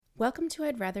Welcome to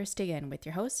I'd Rather Stay In with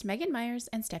your hosts Megan Myers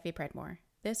and Steffi Predmore.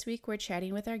 This week we're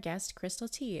chatting with our guest Crystal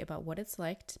T about what it's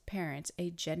like to parent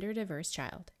a gender-diverse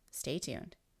child. Stay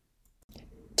tuned.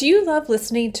 Do you love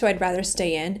listening to I'd Rather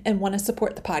Stay In and want to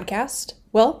support the podcast?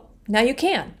 Well, now you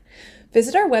can.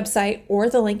 Visit our website or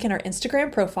the link in our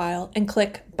Instagram profile and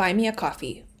click Buy Me a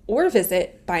Coffee or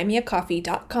visit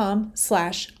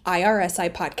buymeacoffee.com/IRSI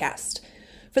podcast.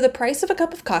 For the price of a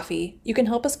cup of coffee, you can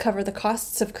help us cover the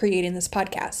costs of creating this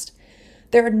podcast.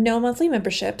 There are no monthly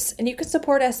memberships, and you can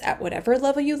support us at whatever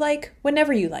level you like,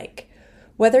 whenever you like.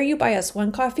 Whether you buy us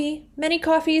one coffee, many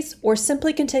coffees, or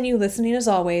simply continue listening as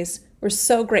always, we're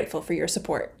so grateful for your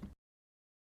support.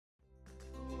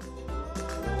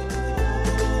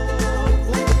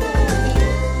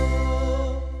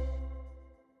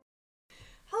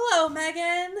 Hello,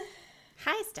 Megan.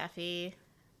 Hi, Steffi.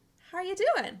 How are you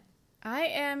doing? I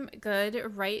am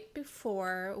good. Right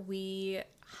before we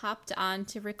hopped on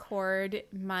to record,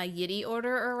 my Yitty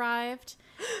order arrived.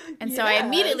 And so I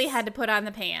immediately had to put on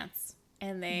the pants.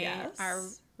 And they are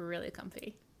really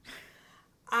comfy.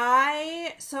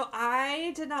 I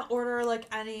did not order like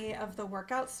any of the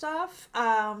workout stuff.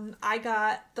 I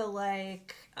got the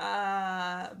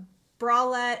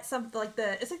bralette, something like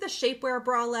it's like the shapewear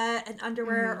bralette and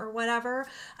underwear or whatever.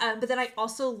 But then I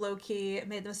also low-key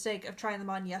made the mistake of trying them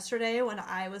on yesterday when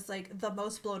I was like the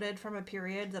most bloated from a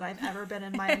period that I've ever been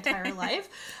in my entire life.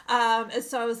 And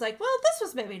so I was like, well, this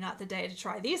was maybe not the day to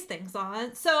try these things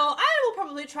on. So I will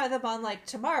probably try them on like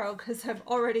tomorrow because I'm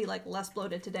already like less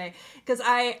bloated today. Because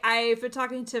I've been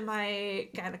talking to my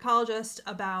gynecologist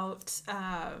about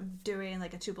doing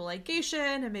like a tubal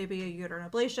ligation and maybe a uterine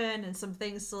ablation and some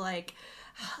things to like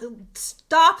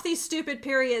stop these stupid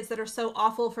periods that are so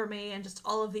awful for me and just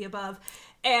all of the above.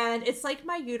 And it's like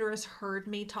my uterus heard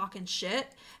me talking shit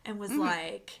and was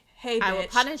like, hey, bitch, I will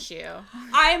punish you.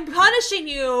 I'm punishing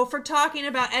you for talking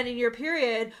about ending your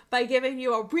period by giving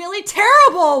you a really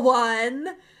terrible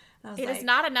one. It is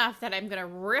not enough that I'm going to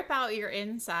rip out your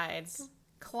insides,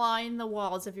 clawing the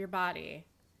walls of your body.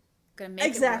 Gonna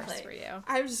make it worse for you.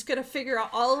 I'm just gonna figure out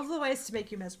all of the ways to make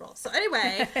you miserable. So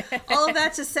anyway, all of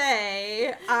that to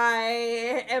say,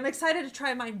 I am excited to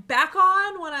try mine back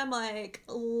on when I'm like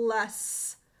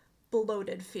less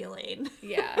bloated feeling.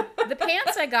 Yeah. The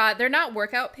pants I got, they're not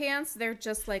workout pants, they're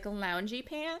just like loungy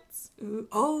pants. Ooh,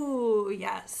 oh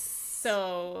yes.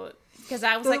 So because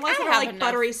I was the like, ones I that have are like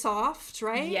buttery soft,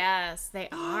 right? Yes, they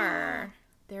are.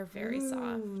 They're very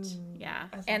soft. Yeah.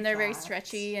 And they're very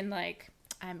stretchy and like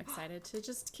I'm excited to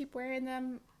just keep wearing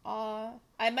them.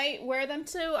 I might wear them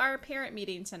to our parent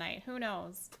meeting tonight. Who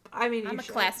knows? I mean, I'm a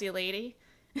classy lady.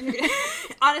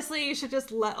 Honestly, you should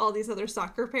just let all these other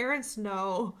soccer parents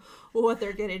know what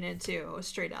they're getting into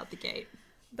straight out the gate.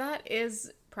 That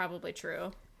is probably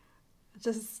true.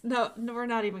 Just no, we're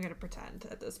not even going to pretend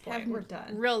at this point. We're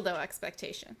done. Real low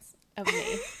expectations of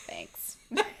me. Thanks.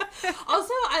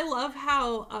 Also, I love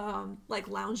how like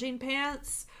lounging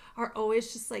pants are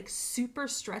always just like super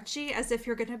stretchy as if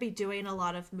you're going to be doing a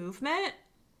lot of movement.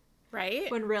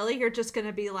 Right? When really you're just going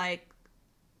to be like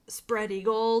spread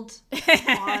eagled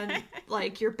on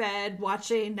like your bed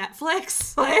watching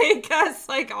Netflix. Like that's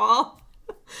like all.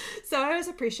 So I always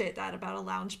appreciate that about a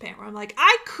lounge pant where I'm like,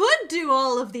 I could do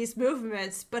all of these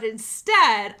movements, but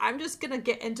instead I'm just going to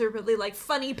get into really like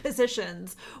funny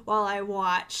positions while I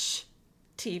watch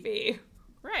TV.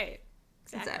 Right.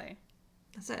 Exactly.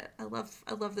 That's it. I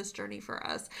love this journey for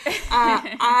us.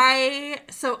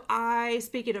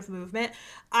 Speaking of movement,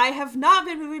 I have not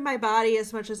been moving my body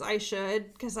as much as I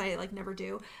should because I like never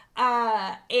do.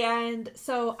 And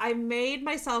so I made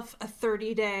myself a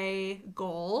 30-day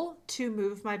goal to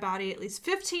move my body at least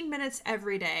 15 minutes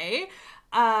every day.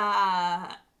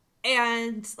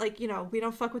 And like, you know, we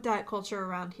don't fuck with diet culture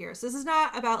around here. So this is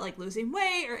not about like losing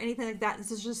weight or anything like that.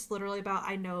 This is just literally about,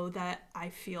 I know that I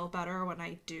feel better when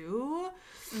I do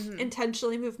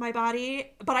intentionally move my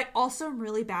body. But I also am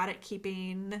really bad at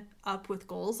keeping up with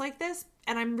goals like this.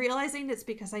 And I'm realizing it's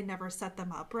because I never set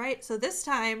them up right. So this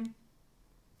time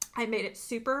I made it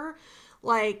super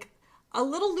like a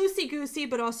little loosey-goosey,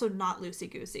 but also not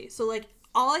loosey-goosey. So like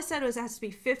all I said was it has to be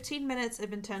 15 minutes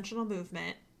of intentional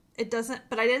movement.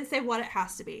 But I didn't say what it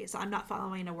has to be. So I'm not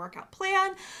following a workout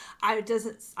plan. It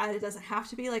doesn't have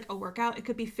to be like a workout. It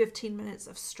could be 15 minutes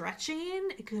of stretching.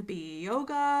 It could be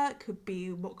yoga. It could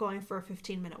be going for a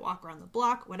 15-minute walk around the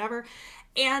block, whatever.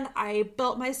 And I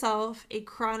built myself a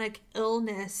chronic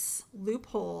illness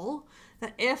loophole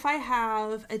that if I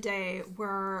have a day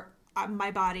where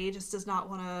my body just does not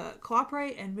want to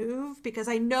cooperate and move, because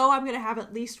I know I'm going to have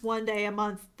at least one day a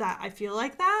month that I feel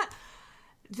like that,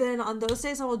 then on those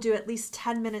days I will do at least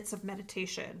 10 minutes of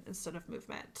meditation instead of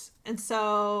movement. And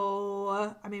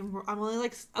so, I mean, I'm only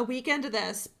like a week into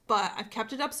this, but I've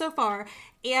kept it up so far.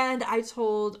 And I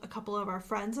told a couple of our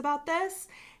friends about this,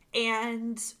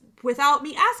 and without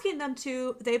me asking them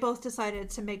to, they both decided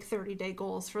to make 30-day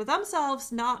goals for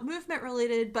themselves, not movement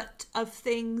related, but of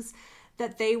things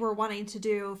that they were wanting to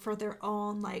do for their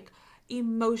own like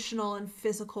emotional and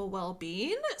physical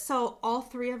well-being. So all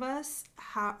three of us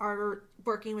are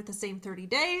working with the same 30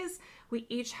 days. We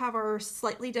each have our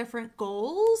slightly different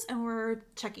goals, and we're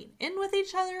checking in with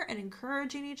each other and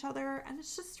encouraging each other, and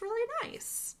it's just really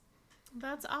nice.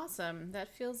 That's awesome. That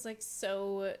feels like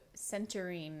so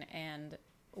centering and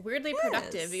weirdly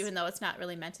productive, even though it's not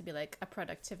really meant to be like a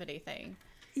productivity thing.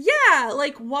 Yeah,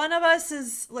 like one of us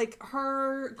is like,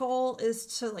 her goal is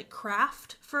to like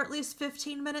craft for at least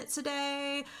 15 minutes a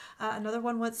day. Another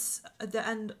one wants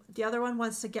the other one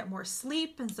wants to get more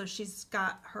sleep, and so she's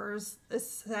got hers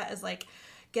set as like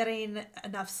getting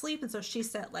enough sleep, and so she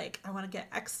said like, I want to get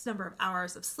X number of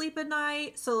hours of sleep a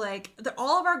night. So like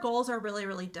all of our goals are really,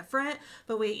 really different,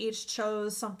 but we each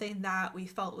chose something that we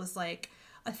felt was like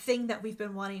a thing that we've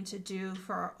been wanting to do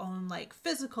for our own like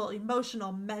physical,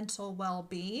 emotional, mental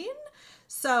well-being.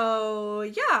 So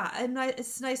yeah, and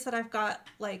it's nice that I've got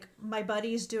like my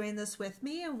buddies doing this with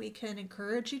me, and we can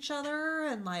encourage each other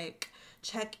and like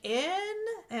check in.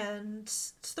 And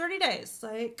it's 30 days.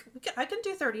 Like I can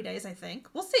do 30 days, I think.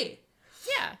 We'll see.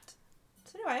 Yeah.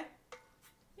 So anyway.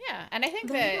 Yeah, and I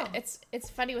think that it's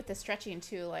funny with the stretching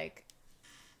too. Like,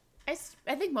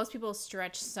 I think most people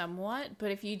stretch somewhat,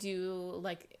 but if you do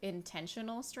like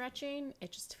intentional stretching,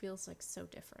 it just feels like so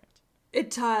different. It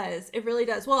does. It really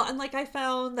does. Well, and like I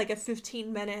found like a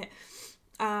 15-minute,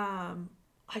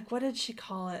 like what did she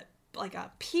call it? Like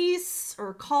a peace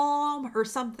or calm or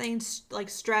something like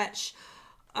stretch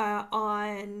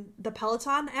on the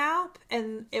Peloton app,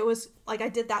 and it was like I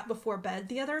did that before bed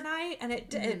the other night, and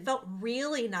it felt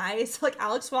really nice. Like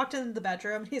Alex walked into the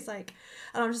bedroom, he's like,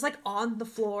 and I'm just like on the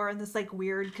floor in this like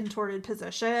weird contorted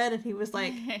position, and he was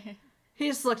like he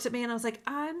just looked at me, and I was like,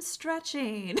 I'm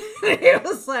stretching. He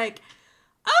was like,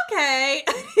 okay.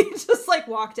 He just like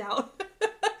walked out.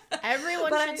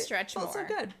 Everyone should stretch more. So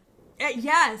good.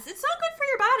 Yes, it's so good for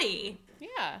your body.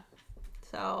 Yeah.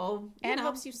 So and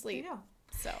helps you sleep. Yeah.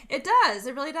 So it does.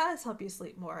 It really does help you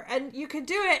sleep more. And you can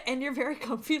do it in your very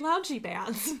comfy loungy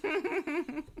pants.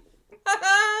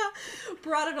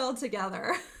 Brought it all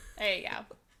together. There you go.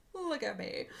 Look at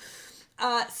me.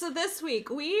 So this week,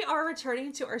 we are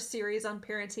returning to our series on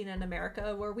parenting in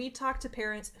America, where we talk to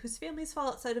parents whose families fall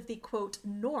outside of the, quote,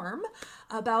 norm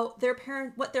about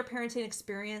what their parenting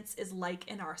experience is like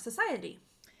in our society.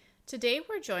 Today,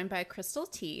 we're joined by Crystal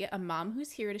T., a mom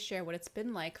who's here to share what it's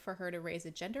been like for her to raise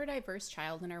a gender-diverse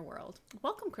child in our world.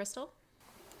 Welcome, Crystal.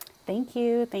 Thank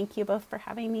you. Thank you both for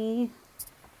having me.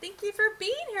 Thank you for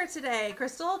being here today.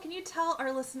 Crystal, can you tell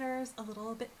our listeners a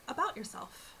little bit about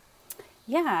yourself?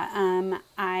 Yeah,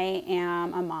 I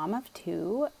am a mom of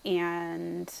two,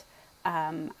 and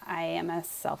I am a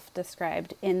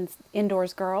self-described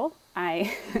indoors girl.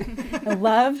 I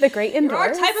love the great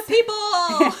indoors. You're our type of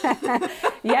people.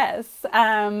 Yes.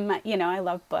 I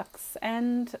love books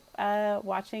and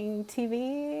watching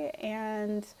TV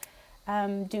and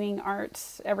doing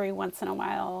art every once in a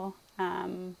while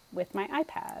with my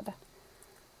iPad.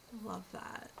 Love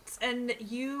that. And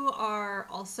you are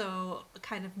also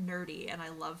kind of nerdy, and I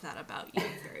love that about you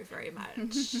very, very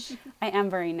much. I am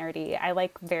very nerdy. I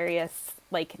like various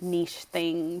like niche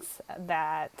things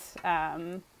that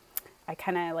I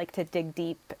kind of like to dig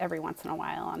deep every once in a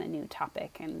while on a new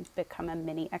topic and become a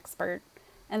mini expert.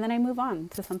 And then I move on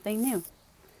to something new.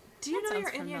 Do you know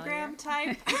your Enneagram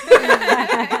type?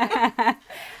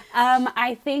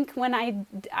 I think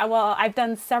I've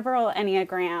done several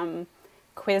Enneagram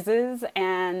quizzes,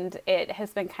 and it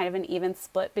has been kind of an even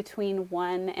split between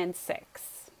 1 and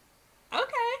 6.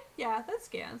 Okay. Yeah, that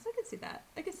scans. I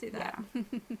can see that.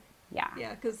 Yeah.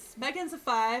 Yeah, because Megan's a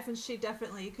 5, and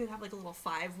you could have like a little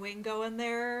 5 wing going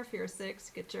there. If you're a 6,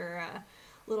 get your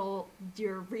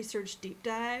your research deep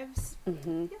dives.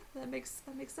 Mm-hmm. Yeah, that makes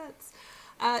sense.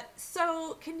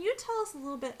 So can you tell us a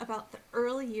little bit about the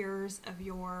early years of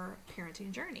your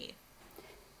parenting journey?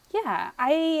 Yeah,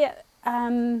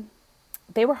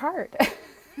 they were hard.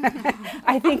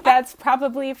 I think that's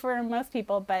probably for most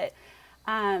people, but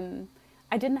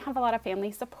I didn't have a lot of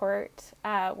family support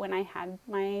when I had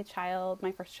my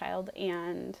first child,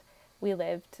 and we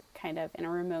lived kind of in a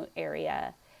remote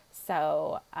area.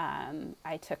 So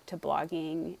I took to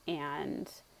blogging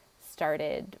and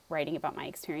started writing about my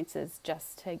experiences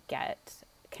just to get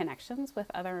connections with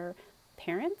other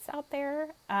parents out there.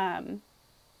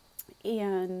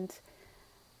 And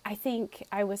I think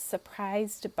I was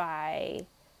surprised by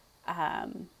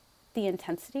the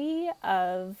intensity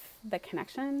of the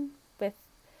connection with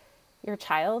your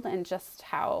child and just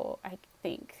how I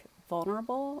think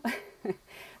vulnerable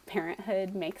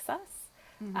parenthood makes us.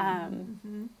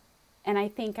 And I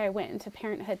think I went into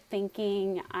parenthood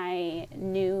thinking I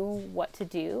knew what to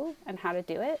do and how to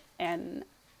do it, and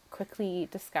quickly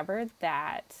discovered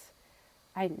that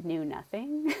I knew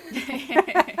nothing.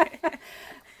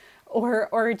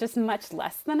 or just much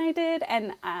less than I did.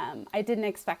 And I didn't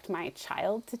expect my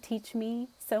child to teach me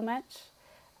so much.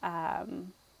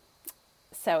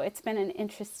 So it's been an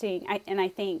interesting, and I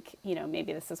think,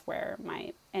 maybe this is where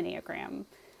my Enneagram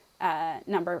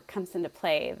number comes into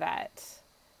play, that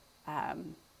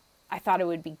I thought I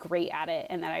would be great at it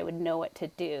and that I would know what to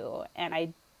do. And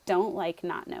I don't like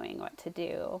not knowing what to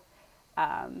do,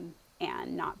 and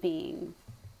not being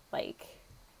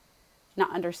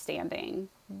not understanding,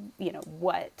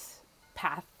 what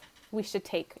path we should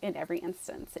take in every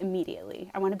instance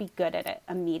immediately. I want to be good at it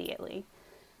immediately.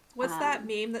 What's that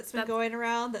meme that's been going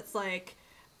around that's like,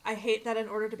 I hate that in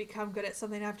order to become good at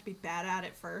something, I have to be bad at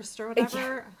it first or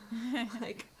whatever? Yeah.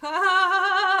 Like,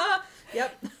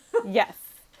 yep. Yes.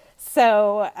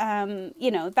 So,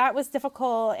 that was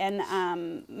difficult. And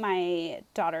I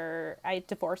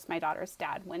divorced my daughter's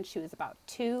dad when she was about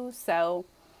 2. So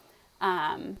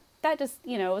that just,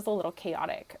 was a little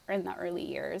chaotic in the early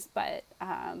years. But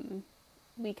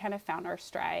we kind of found our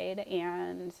stride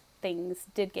and things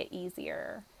did get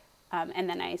easier. And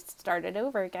then I started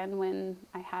over again when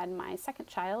I had my second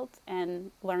child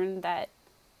and learned that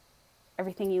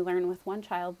everything you learn with one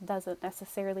child doesn't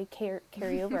necessarily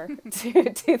carry over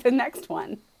to the next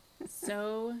one.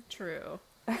 So true.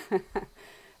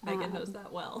 Megan knows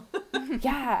that well.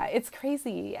 Yeah, it's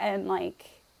crazy. And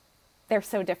they're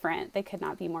so different. They could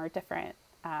not be more different.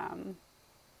 And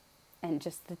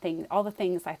just all the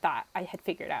things I thought I had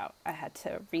figured out, I had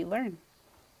to relearn.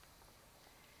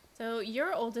 So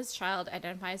your oldest child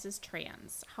identifies as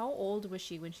trans. How old was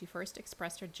she when she first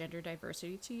expressed her gender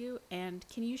diversity to you? And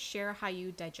can you share how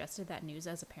you digested that news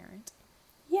as a parent?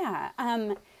 Yeah,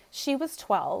 she was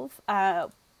 12,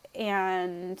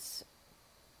 and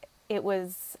it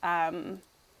was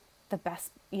the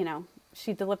best,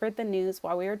 she delivered the news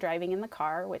while we were driving in the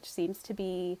car, which seems to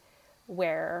be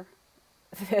where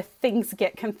things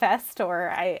get confessed,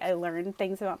 or I learned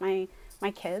things about my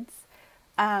kids.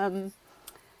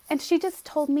 And she just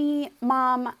told me,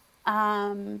 Mom,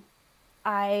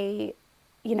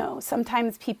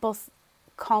 sometimes people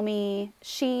call me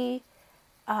she,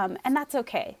 and that's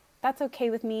okay. That's okay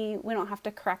with me. We don't have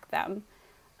to correct them.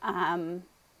 And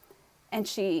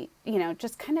she,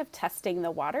 just kind of testing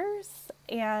the waters.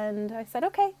 And I said,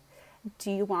 okay,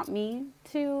 do you want me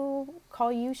to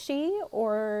call you she,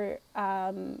 or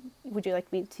would you like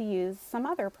me to use some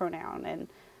other pronoun? And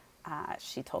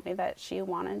she told me that she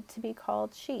wanted to be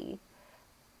called she.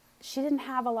 She didn't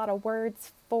have a lot of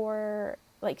words for,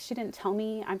 she didn't tell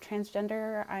me I'm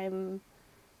transgender.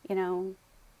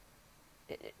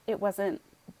 It wasn't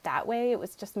that way. It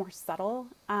was just more subtle.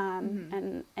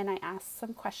 And I asked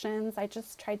some questions. I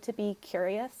just tried to be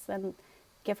curious and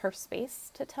give her space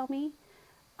to tell me.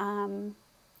 And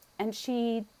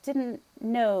she didn't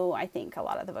know, I think, a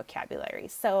lot of the vocabulary.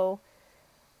 So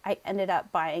I ended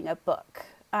up buying a book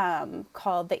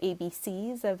called The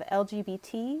ABCs of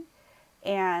LGBT,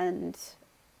 and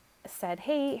said,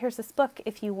 hey, here's this book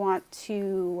if you want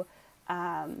to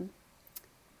kind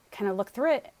of look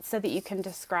through it so that you can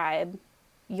describe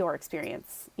your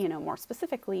experience, more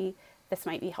specifically. This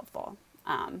might be helpful.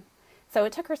 So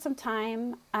it took her some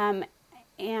time,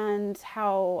 and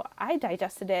how I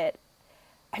digested it,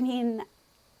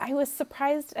 I was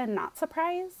surprised and not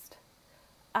surprised.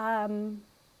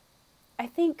 I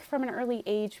think from an early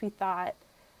age I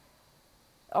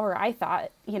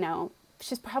thought,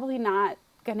 she's probably not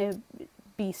going to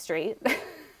be straight.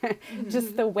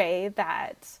 Just the way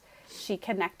that she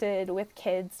connected with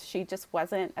kids. She just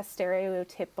wasn't a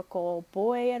stereotypical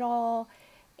boy at all.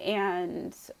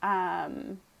 And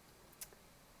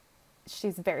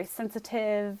she's very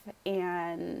sensitive.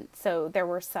 And so there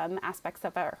were some aspects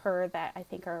about her that I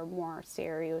think are more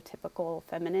stereotypical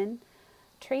feminine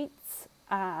traits.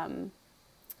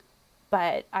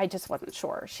 But I just wasn't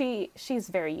sure. She's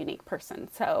a very unique person.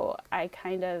 So I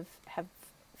kind of have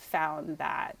found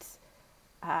that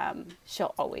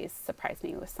she'll always surprise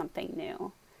me with something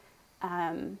new.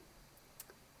 I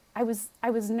was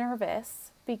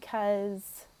nervous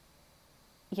because,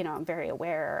 I'm very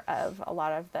aware of a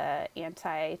lot of the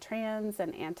anti-trans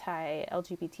and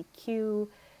anti-LGBTQ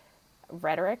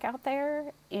rhetoric out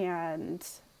there. And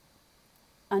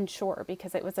unsure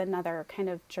because it was another kind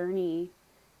of journey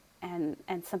and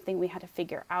something we had to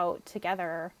figure out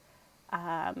together.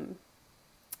 And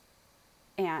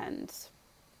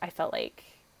I felt like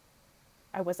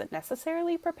I wasn't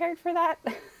necessarily prepared for that.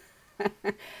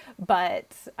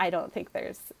 But I don't think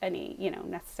there's any,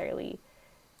 necessarily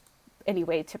any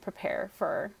way to prepare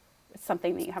for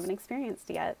something that you haven't experienced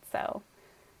yet. So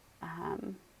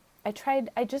I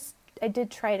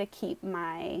did try to keep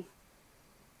my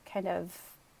kind of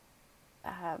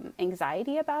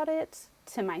anxiety about it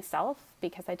to myself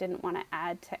because I didn't want to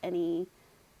add to any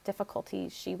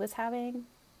difficulties she was having.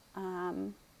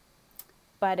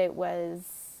 But it was,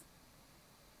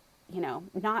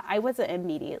 I wasn't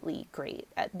immediately great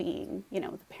at being,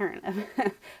 the parent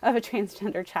of a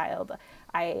transgender child.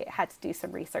 I had to do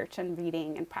some research and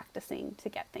reading and practicing to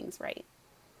get things right.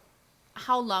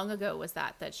 How long ago was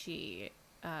that she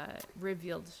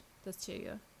revealed this to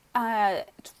you?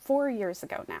 4 years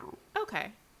ago now.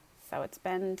 Okay. So it's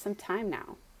been some time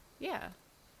now. Yeah.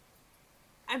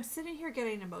 I'm sitting here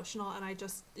getting emotional, and I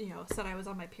just, said I was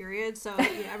on my period, so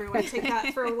everyone take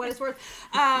that for what it's worth.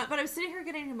 But I'm sitting here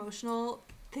getting emotional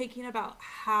thinking about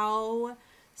how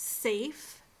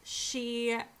safe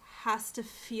she has to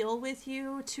feel with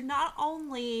you to not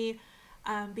only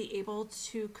be able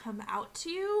to come out to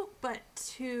you, but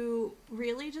to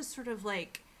really just sort of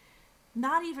like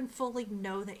not even fully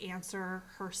know the answer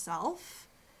herself.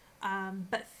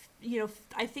 But,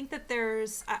 I think that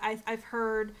I've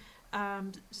heard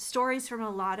stories from a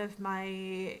lot of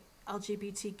my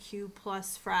LGBTQ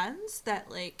plus friends that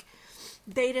like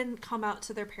they didn't come out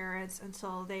to their parents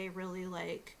until they really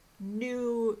like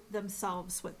knew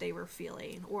themselves what they were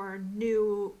feeling or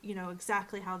knew,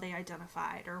 exactly how they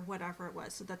identified or whatever it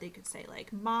was so that they could say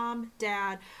like, Mom,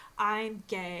 Dad, I'm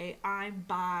gay, I'm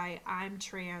bi, I'm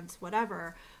trans,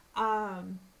 whatever.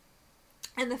 And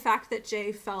the fact that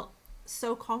Jay felt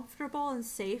so comfortable and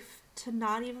safe to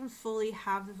not even fully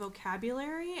have the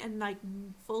vocabulary and like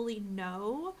fully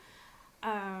know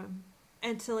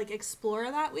and to like explore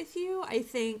that with you, I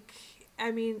think, I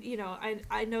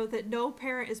know that no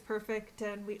parent is perfect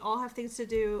and we all have things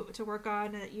to work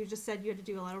on, and you just said you had to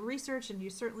do a lot of research and you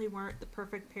certainly weren't the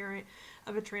perfect parent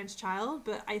of a trans child,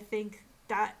 but I think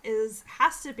that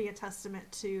has to be a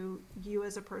testament to you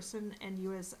as a person and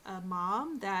you as a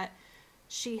mom that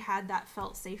she had that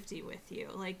felt safety with you.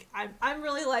 Like I'm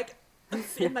really like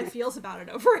in my feels about it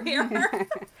over here.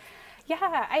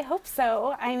 Yeah, I hope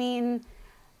so. I mean,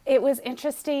 it was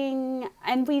interesting,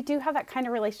 and we do have that kind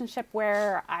of relationship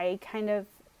where I kind of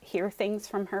hear things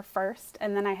from her first,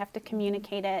 and then I have to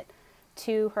communicate it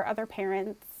to her other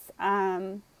parents.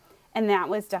 And that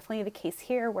was definitely the case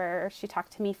here, where she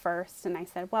talked to me first, and I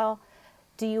said, well,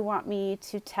 do you want me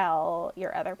to tell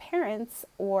your other parents,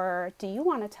 or do you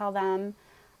want to tell them?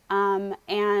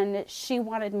 And she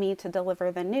wanted me to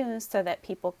deliver the news so that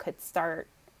people could start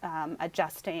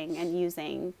adjusting and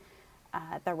using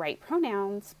the right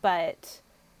pronouns. But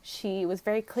she was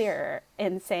very clear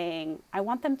in saying, I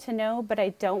want them to know, but I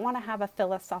don't want to have a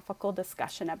philosophical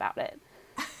discussion about it.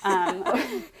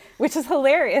 Which is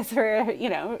hilarious for,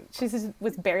 she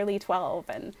was barely 12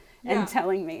 and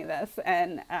telling me this.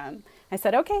 And I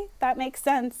said, okay, that makes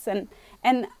sense.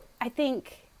 And I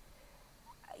think,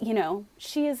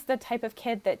 she is the type of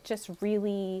kid that just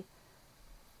really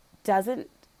doesn't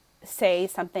say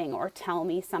something or tell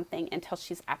me something until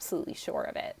she's absolutely sure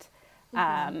of it.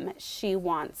 Mm-hmm. She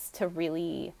wants to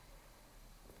really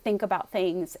think about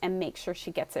things and make sure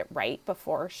she gets it right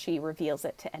before she reveals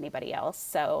it to anybody else.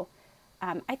 So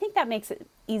I think that makes it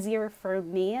easier for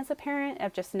me as a parent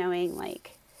of just knowing,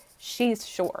 like, she's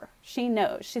sure. She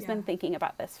knows. She's been thinking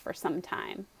about this for some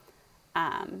time.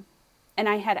 And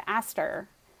I had asked her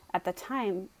at the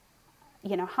time,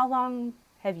 how long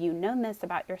have you known this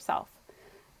about yourself?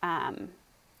 And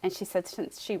she said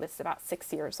since she was about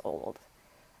 6 years old.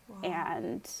 Wow.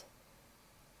 And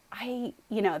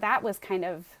that was kind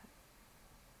of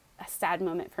a sad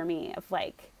moment for me of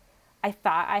like, I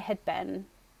thought I had been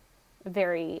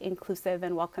very inclusive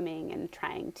and welcoming and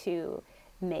trying to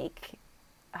make,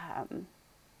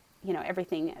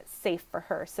 everything safe for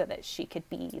her so that she could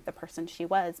be the person she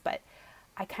was. But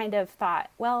I kind of thought,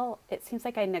 well, it seems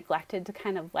like I neglected to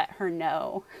kind of let her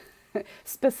know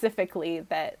specifically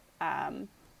that,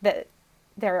 that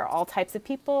there are all types of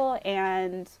people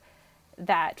and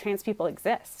that trans people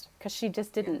exist, because she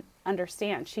just didn't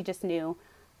understand. She just knew,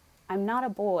 I'm not a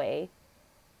boy,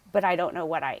 but I don't know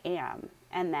what I am.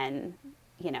 And then,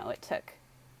 it took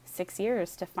 6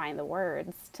 years to find the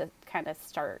words to kind of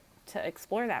start to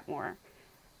explore that more.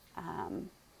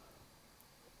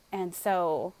 And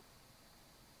so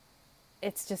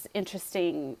it's just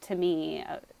interesting to me,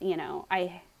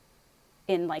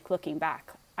 in like looking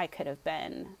back, I could have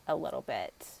been a little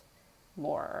bit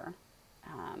more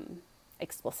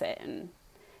explicit and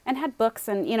had books,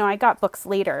 and I got books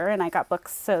later, and I got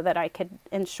books so that I could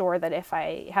ensure that if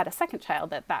I had a second child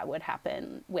that would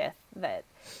happen with, that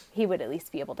he would at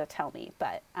least be able to tell me.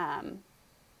 But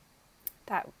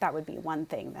that would be one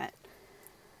thing that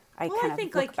I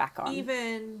look like, back on.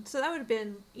 Even so, that would have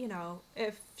been,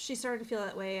 if she started to feel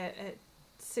that way at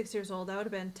 6 years old, that would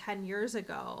have been 10 years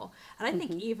ago. And I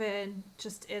think even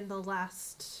just in the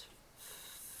last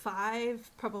 5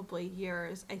 probably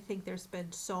years, I think there's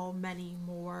been so many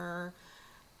more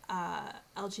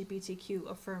LGBTQ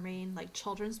affirming like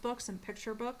children's books and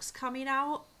picture books coming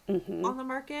out on the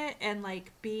market and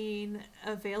like being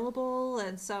available.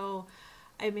 And so,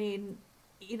 I mean,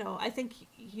 I think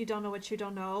you don't know what you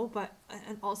don't know, but,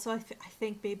 and also I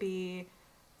think maybe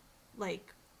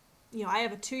like, I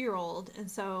have a 2-year-old, and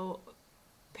so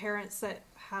parents that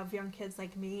have young kids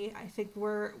like me, I think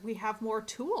we have more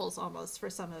tools almost for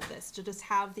some of this, to just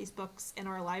have these books in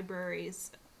our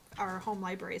libraries, our home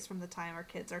libraries from the time our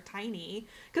kids are tiny,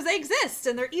 because they exist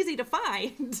and they're easy to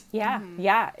find.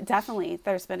 Yeah, definitely.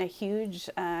 There's been a huge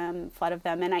flood of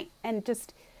them, and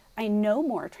I know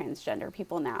more transgender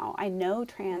people now. I know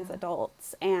trans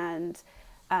adults, and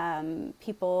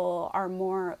people are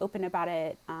more open about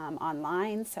it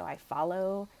online. So I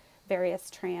follow various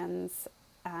trans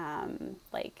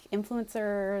like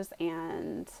influencers,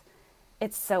 and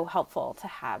it's so helpful to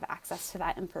have access to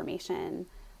that information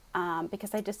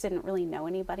because I just didn't really know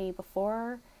anybody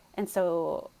before. And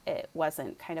so it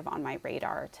wasn't kind of on my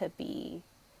radar to be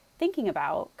thinking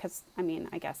about, because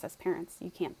I guess as parents you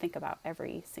can't think about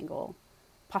every single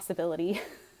possibility.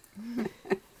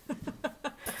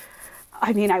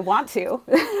 I want to.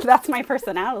 That's my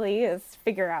personality, is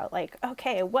figure out like,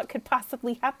 okay, what could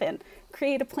possibly happen,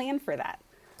 create a plan for that.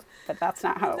 But that's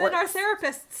not how it works. Our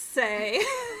therapists say.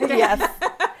 Yes,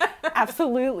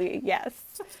 absolutely, yes.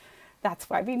 That's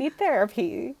why we need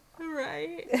therapy.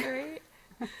 Right.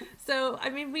 So,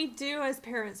 we do as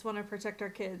parents want to protect our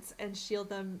kids and shield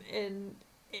them in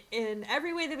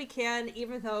every way that we can,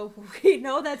 even though we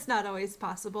know that's not always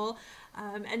possible.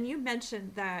 And you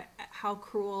mentioned that how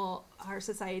cruel our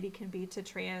society can be to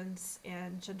trans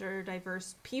and gender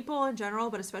diverse people in general,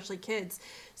 but especially kids.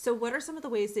 So what are some of the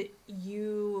ways that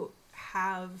you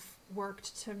have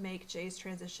worked to make Jay's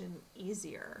transition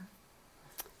easier?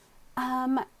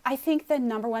 I think the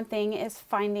number one thing is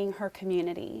finding her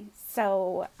community.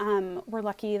 So we're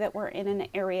lucky that we're in an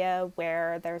area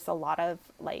where there's a lot of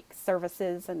like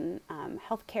services and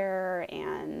healthcare,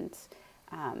 and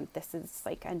this is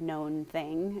like a known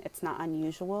thing. It's not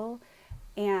unusual.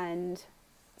 And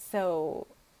so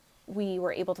we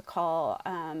were able to call,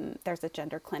 there's a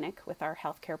gender clinic with our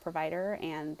healthcare provider,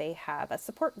 and they have a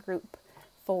support group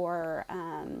for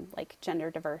like gender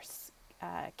diverse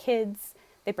kids.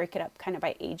 They break it up kind of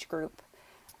by age group.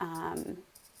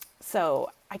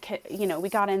 So we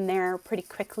got in there pretty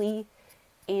quickly,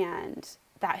 and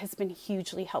that has been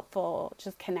hugely helpful,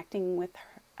 just connecting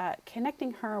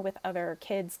her with other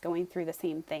kids going through the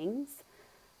same things.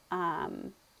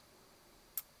 And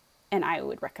I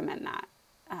would recommend that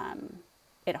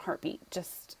in a heartbeat,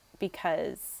 just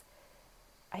because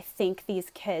I think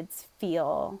these kids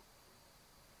feel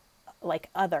like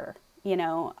other,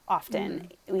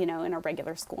 often, in a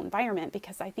regular school environment,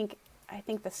 because I think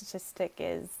the statistic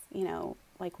is,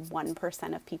 like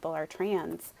 1% of people are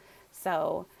trans.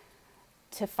 So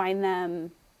to find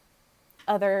them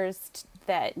others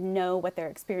that know what their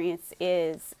experience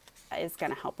is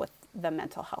going to help with the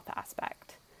mental health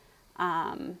aspect.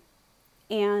 And,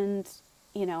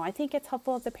 I think it's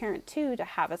helpful as a parent too to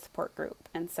have a support group.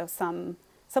 And so some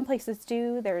places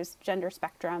do. There's Gender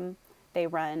Spectrum. They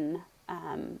run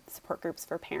support groups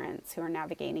for parents who are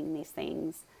navigating these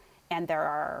things. And there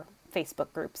are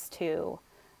Facebook groups too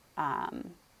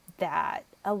that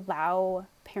allow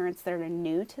parents that are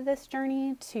new to this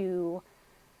journey to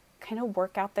kind of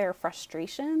work out their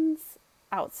frustrations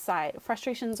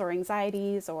or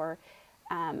anxieties or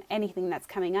anything that's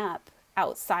coming up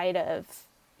outside of,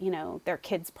 their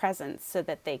kids' presence, so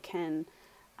that they can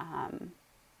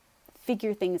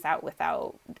figure things out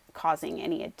without causing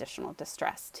any additional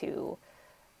distress to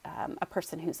a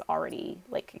person who's already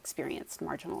like experienced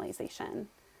marginalization.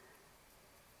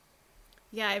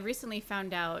 Yeah, I recently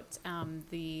found out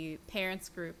the parents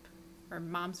group, or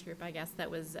moms group, I guess, that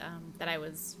I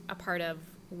was a part of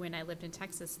when I lived in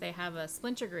Texas. They have a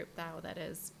splinter group now that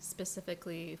is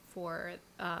specifically for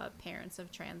parents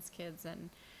of trans kids,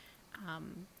 and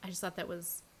I just thought that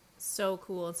was so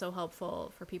cool and so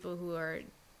helpful for people who are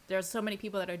there's so many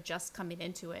people that are just coming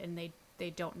into it and they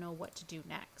don't know what to do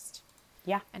next.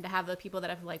 Yeah. And to have the people that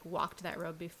have like walked that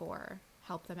road before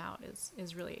help them out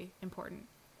is really important.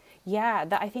 Yeah,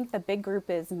 I think the big group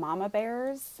is Mama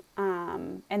Bears,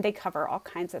 and they cover all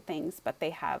kinds of things, but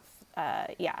they have,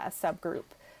 a subgroup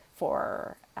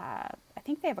for, I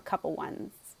think they have a couple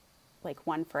ones, like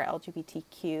one for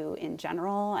LGBTQ in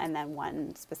general, and then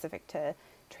one specific to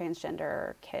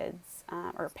transgender kids,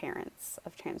 or parents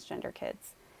of transgender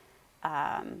kids.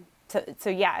 So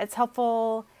yeah, it's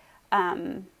helpful.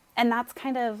 And that's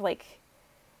kind of like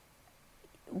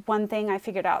one thing I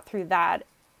figured out through that,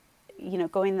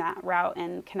 going that route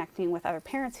and connecting with other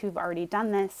parents who've already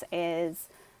done this is,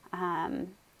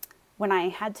 when I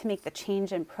had to make the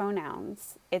change in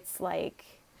pronouns, it's like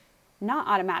not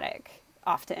automatic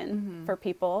often for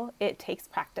people. It takes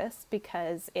practice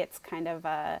because it's kind of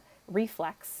a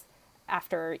reflex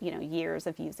after, years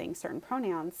of using certain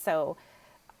pronouns. So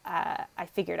I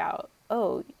figured out,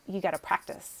 you got to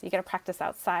practice. You got to practice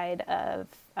outside of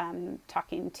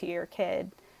talking to your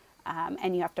kid.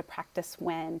 And you have to practice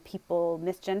when people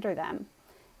misgender them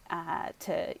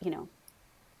to,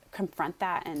 confront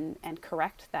that and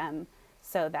correct them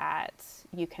so that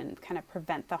you can kind of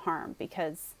prevent the harm.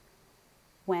 Because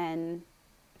when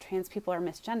trans people are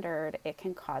misgendered, it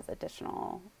can cause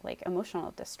additional like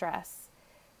emotional distress.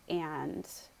 And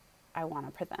I want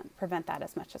to prevent that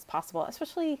as much as possible,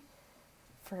 especially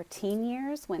for teen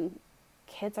years when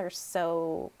kids are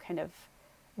so kind of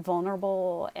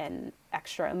vulnerable and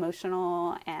extra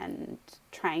emotional and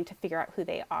trying to figure out who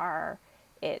they are.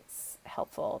 It's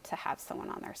helpful to have someone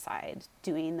on their side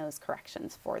doing those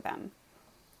corrections for them.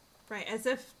 Right, as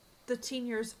if the teen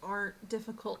years aren't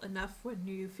difficult enough when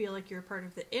you feel like you're part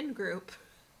of the in-group.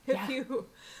 If you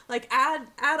like add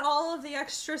all of the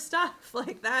extra stuff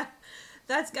like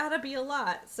that's gotta be a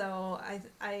lot. So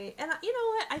I and you know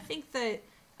what, I think that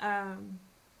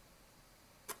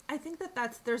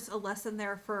there's a lesson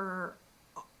there for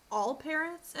all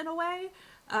parents in a way,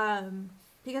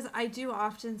 because I do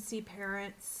often see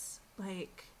parents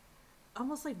like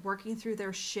almost like working through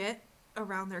their shit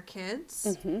around their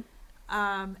kids. Mm-hmm.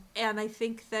 And I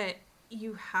think that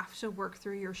you have to work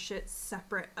through your shit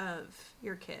separate of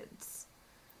your kids.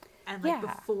 And like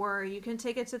before you can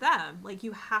take it to them, like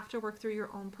you have to work through your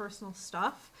own personal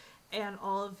stuff and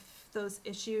all of those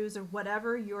issues or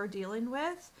whatever you're dealing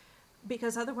with,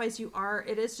 because otherwise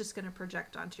it is just going to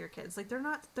project onto your kids. Like they're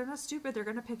not stupid. They're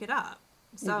going to pick it up.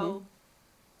 So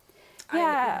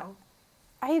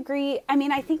I agree. I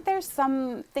mean, I think there's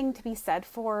something to be said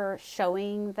for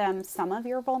showing them some of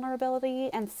your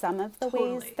vulnerability and some of the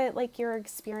ways that like you're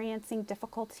experiencing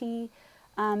difficulty,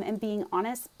 and being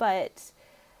honest, but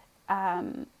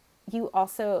you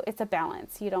also, it's a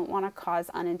balance. You don't want to cause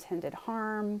unintended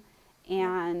harm,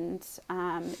 and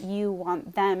you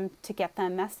want them to get the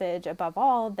message above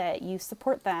all that you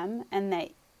support them, and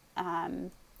that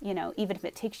even if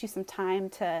it takes you some time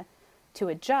to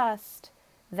adjust,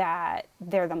 that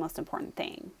they're the most important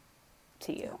thing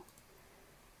to you.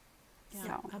 Yeah,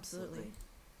 So. absolutely.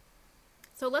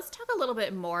 So let's talk a little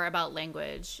bit more about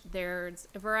language. There's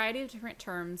a variety of different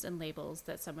terms and labels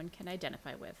that someone can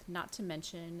identify with, not to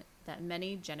mention that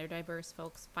many gender diverse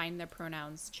folks find their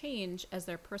pronouns change as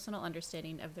their personal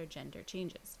understanding of their gender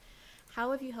changes.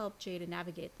 How have you helped Jada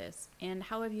navigate this, and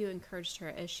how have you encouraged her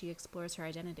as she explores her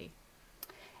identity?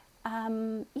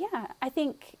 I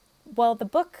think, the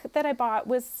book that I bought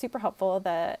was super helpful,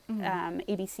 the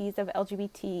ABCs of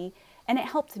LGBT, and it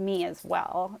helped me as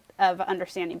well of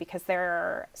understanding, because there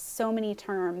are so many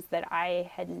terms that I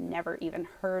had never even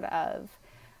heard of,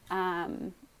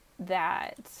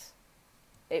 that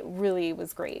it really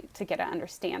was great to get an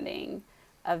understanding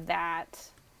of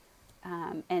that,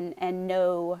 and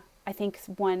know. I think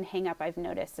one hang up I've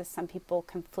noticed is some people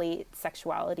conflate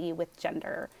sexuality with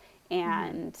gender,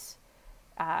 and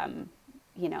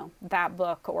that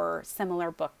book or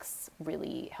similar books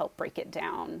really help break it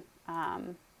down.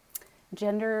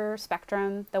 Gender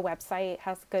Spectrum, the website,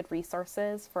 has good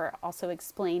resources for also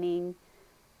explaining,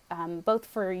 both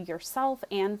for yourself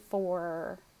and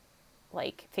for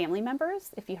like family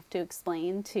members. If you have to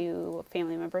explain to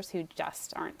family members who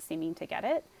just aren't seeming to get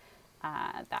it,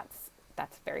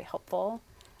 that's very helpful.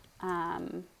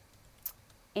 And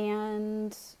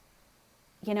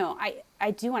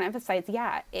I do want to emphasize,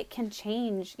 it can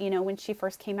change. When she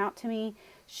first came out to me,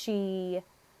 she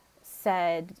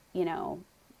said,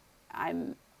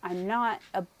 I'm not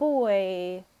a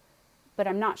boy, but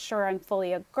I'm not sure I'm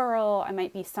fully a girl. I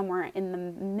might be somewhere in the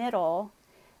middle.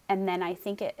 And then I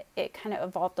think it kind of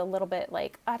evolved a little bit,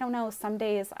 like, I don't know, some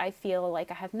days I feel like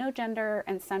I have no gender,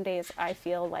 and some days I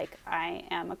feel like I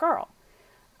am a girl.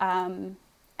 And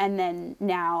then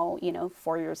now,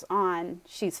 4 years on,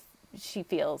 she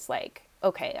feels like,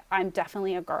 okay, I'm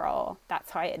definitely a girl. That's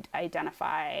how I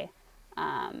identify.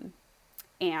 And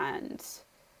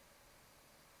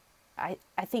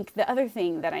I think the other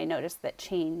thing that I noticed that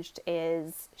changed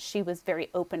is she was very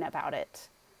open about it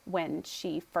when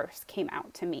she first came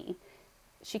out to me.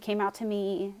 She came out to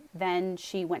me, then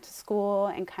she went to school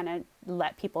and kind of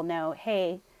let people know,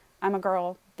 hey, I'm a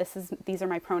girl. These are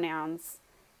my pronouns.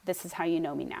 This is how you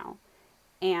know me now.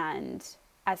 And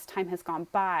as time has gone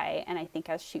by, and I think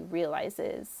as she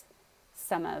realizes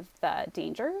some of the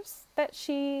dangers that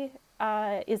she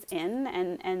is in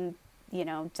and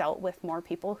dealt with more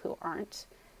people who aren't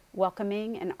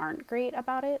welcoming and aren't great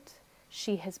about it,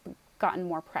 she has gotten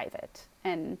more private.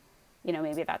 And,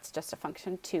 maybe that's just a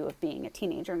function too of being a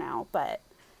teenager now, but,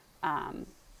 I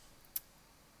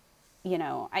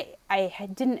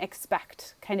didn't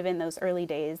expect kind of in those early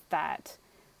days that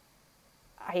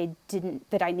I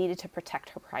needed to protect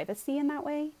her privacy in that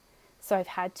way. So I've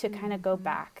had to kind of go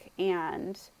back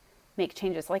and make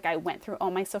changes. Like I went through all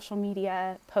my social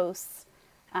media posts,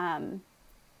 and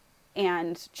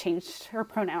changed her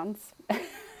pronouns,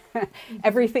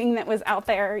 everything that was out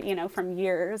there, from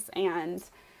years. And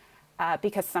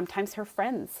because sometimes her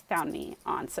friends found me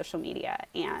on social media,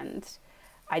 and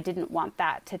I didn't want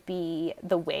that to be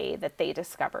the way that they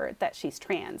discovered that she's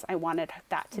trans. I wanted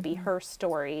that to be her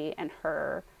story and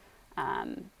her,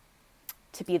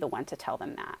 to be the one to tell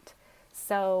them that.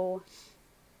 So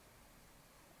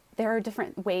there are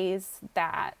different ways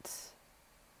that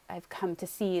I've come to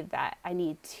see that I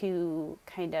need to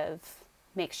kind of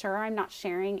make sure I'm not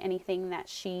sharing anything that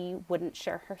she wouldn't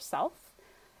share herself,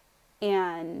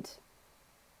 and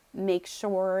make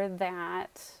sure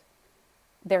that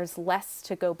there's less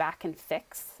to go back and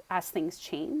fix as things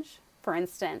change. For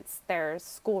instance, there's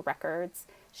school records.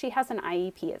 She has an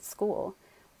IEP at school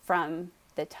from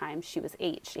the time she was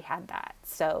 8. She had that.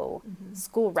 So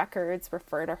school records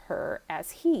refer to her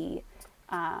as he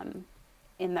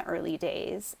in the early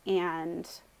days. And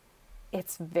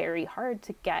it's very hard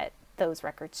to get those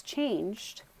records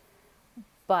changed.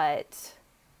 But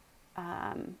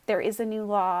there is a new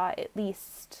law, at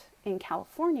least in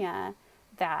California,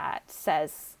 that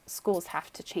says schools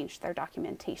have to change their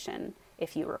documentation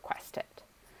if you request it.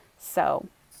 So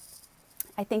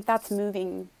I think that's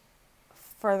moving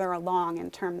further along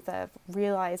in terms of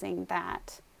realizing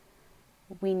that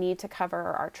we need to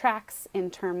cover our tracks in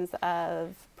terms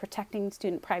of protecting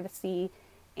student privacy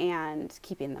and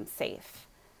keeping them safe.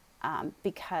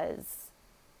 Because,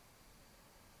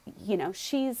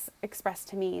 she's expressed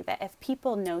to me that if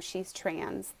people know she's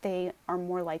trans, they are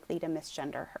more likely to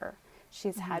misgender her.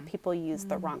 She's had people use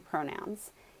the wrong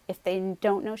pronouns. If they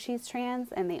don't know she's trans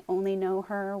and they only know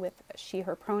her with she,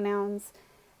 her pronouns,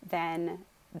 then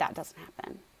that doesn't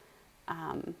happen.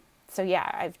 So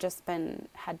yeah, I've just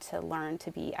had to learn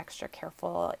to be extra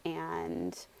careful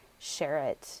and share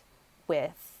it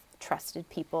with trusted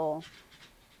people,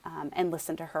 and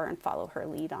listen to her and follow her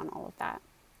lead on all of that.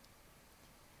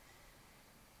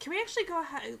 Can we actually go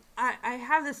ahead? I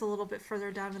have this a little bit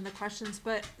further down in the questions,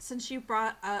 but since you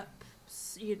brought up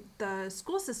the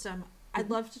school system, I'd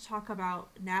love to talk about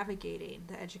navigating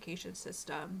the education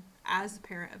system as a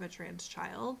parent of a trans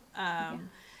child.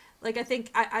 Like, I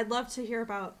think I'd love to hear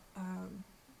about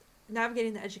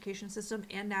navigating the education system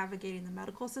and navigating the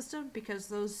medical system, because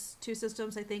those two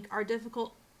systems, I think, are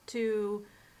difficult to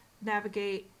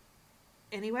navigate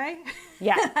anyway.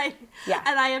 Yeah.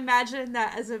 And I imagine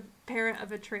that as a parent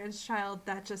of a trans child,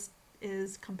 that just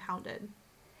is compounded.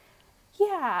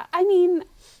 Yeah. I mean,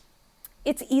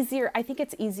 it's easier. I think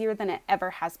it's easier than it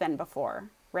ever has been before,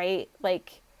 right?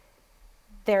 Like,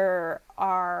 there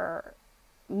are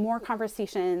more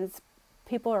conversations.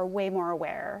 People are way more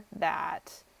aware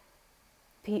that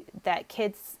that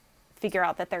kids figure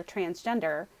out that they're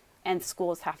transgender and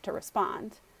schools have to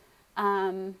respond.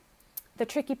 The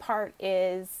tricky part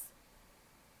is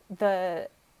I've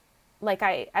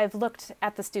looked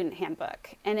at the student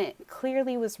handbook, and it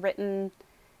clearly was written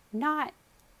not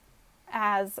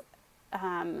as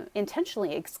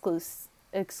intentionally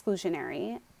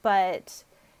exclusionary, but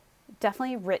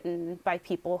definitely written by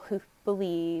people who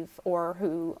believe or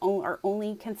who are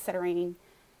only considering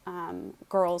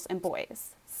girls and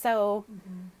boys. So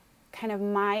kind of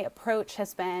my approach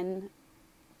has been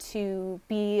to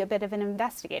be a bit of an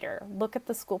investigator. Look at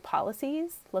the school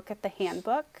policies, look at the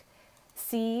handbook,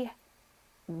 see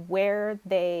where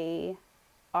they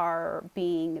are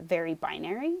being very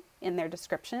binary in their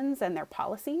descriptions and their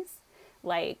policies,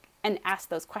 and ask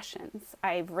those questions.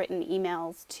 I've written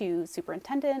emails to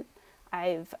superintendent.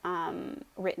 I've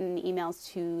written emails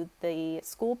to the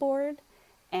school board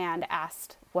and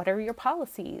asked, what are your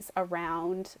policies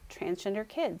around transgender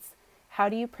kids? How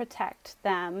do you protect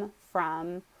them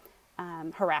from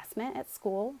harassment at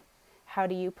school? How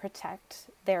do you protect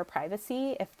their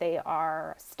privacy if they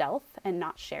are stealth and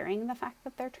not sharing the fact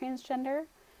that they're transgender?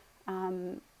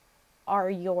 Are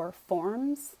your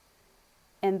forms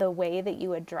and the way that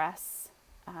you address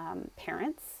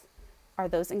parents, are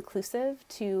those inclusive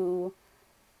to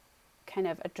kind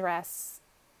of address,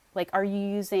 like, are you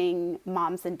using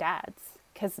moms and dads?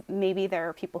 Because maybe there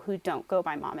are people who don't go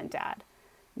by mom and dad.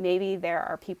 Maybe there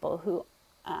are people who,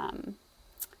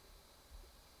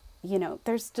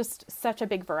 there's just such a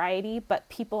big variety, but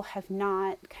people have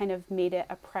not kind of made it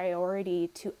a priority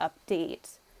to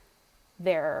update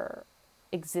their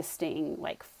existing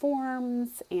like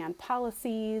forms and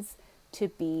policies to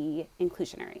be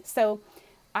inclusionary. So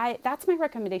that's my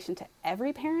recommendation to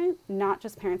every parent, not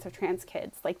just parents of trans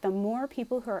kids. Like, the more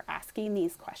people who are asking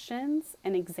these questions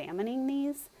and examining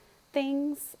these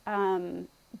things,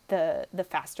 the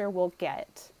faster we'll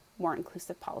get more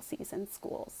inclusive policies in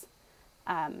schools.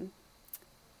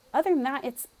 Other than that,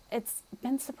 it's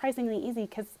been surprisingly easy,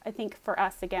 because I think for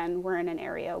us, again, we're in an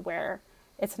area where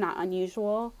it's not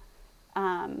unusual.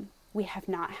 We have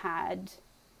not had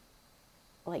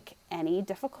like any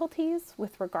difficulties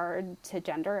with regard to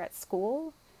gender at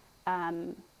school.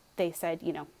 They said,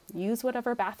 use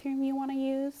whatever bathroom you want to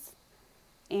use.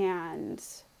 And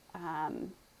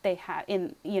they had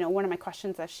one of my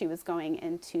questions as she was going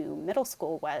into middle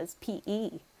school was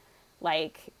PE.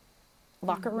 Like,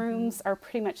 locker rooms are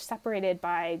pretty much separated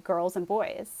by girls and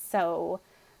boys. So,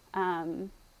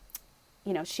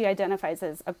 she identifies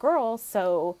as a girl,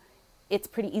 so it's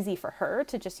pretty easy for her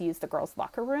to just use the girls'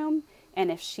 locker room.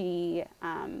 And if she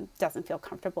doesn't feel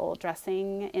comfortable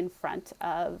dressing in front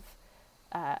of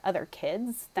other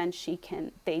kids, then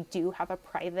they do have a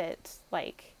private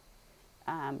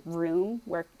room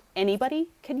where anybody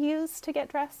can use to get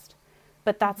dressed.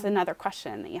 But that's another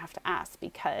question that you have to ask,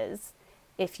 because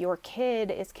if your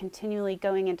kid is continually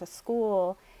going into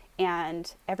school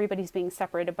and everybody's being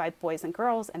separated by boys and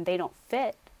girls and they don't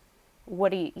fit,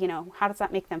 how does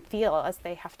that make them feel as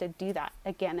they have to do that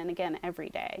again and again every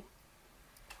day?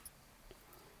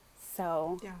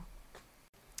 So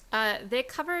yeah, they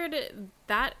covered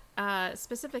that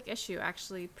specific issue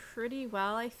actually pretty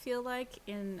well, I feel like,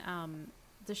 in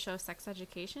the show Sex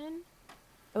Education.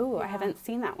 Oh, yeah. I haven't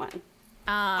seen that one.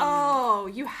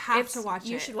 You have to watch it.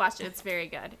 You should watch it. It's very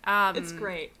good. It's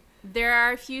great. There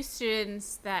are a few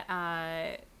students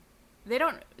that they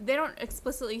don't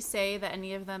explicitly say that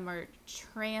any of them are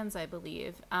trans, I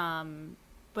believe,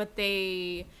 but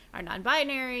they are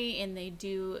non-binary, and they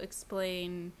do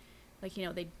explain,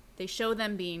 they show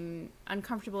them being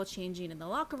uncomfortable changing in the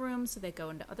locker room, so they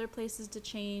go into other places to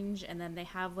change, and then they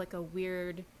have like a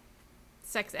weird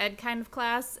sex ed kind of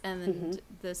class, and then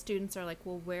the students are like,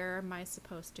 well, where am I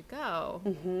supposed to go?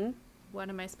 What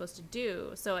am I supposed to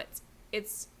do? So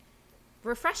it's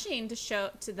refreshing to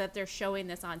show that they're showing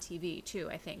this on TV too.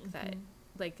 I think that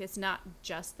it's not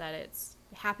just that it's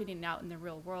happening out in the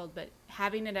real world, but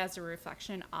having it as a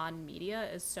reflection on media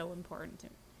is so important to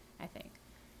me, I think.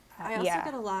 I also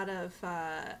get a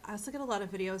lot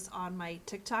of videos on my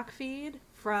TikTok feed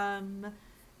from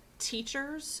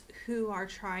teachers who are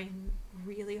trying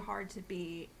really hard to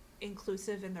be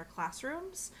inclusive in their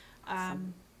classrooms.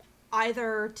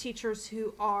 Either teachers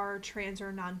who are trans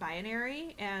or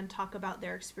non-binary and talk about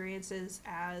their experiences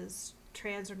as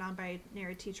trans or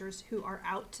non-binary teachers who are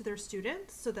out to their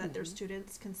students so that their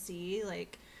students can see,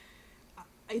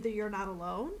 either you're not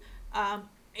alone.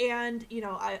 And,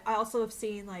 I also have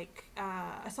seen,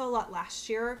 I saw a lot last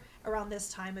year around this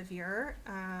time of year,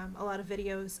 a lot of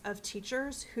videos of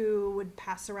teachers who would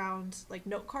pass around,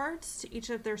 note cards to each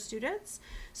of their students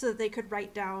so that they could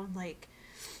write down,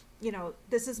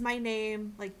 this is my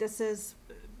name, this is,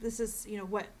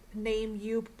 what name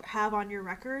you have on your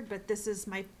record, but this is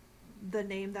the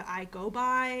name that I go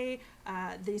by.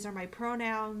 These are my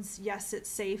pronouns. Yes, it's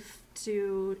safe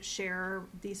to share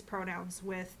these pronouns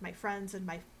with my friends and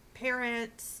my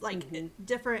parents,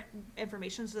 different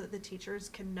information so that the teachers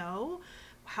can know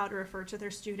how to refer to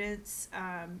their students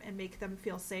and make them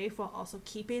feel safe while also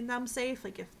keeping them safe,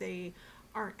 if they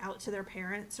aren't out to their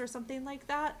parents or something like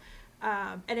that.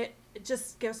 And it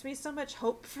just gives me so much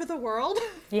hope for the world.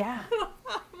 Yeah.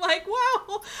 I'm like,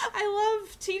 wow, I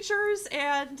love teachers,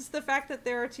 and the fact that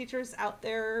there are teachers out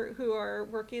there who are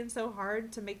working so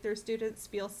hard to make their students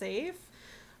feel safe.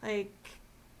 It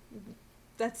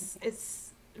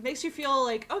makes you feel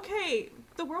like, okay,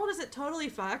 the world isn't totally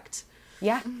fucked.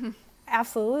 Yeah.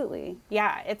 Absolutely.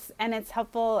 Yeah, it's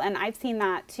helpful, and I've seen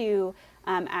that too.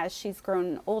 As she's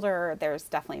grown older, there's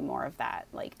definitely more of that,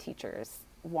 like teachers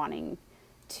wanting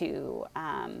to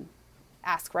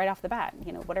ask right off the bat,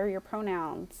 what are your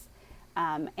pronouns?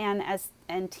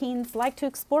 And teens like to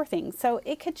explore things, so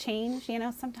it could change.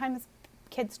 Sometimes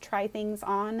kids try things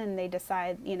on and they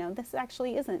decide, this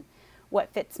actually isn't what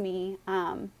fits me.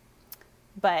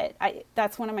 But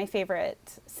that's one of my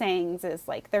favorite sayings is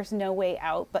like, there's no way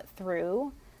out but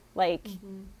through. Like,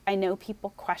 I know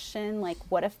people question, like,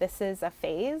 what if this is a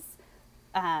phase?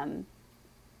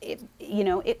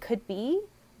 It could be,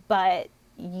 but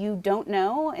you don't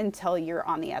know until you're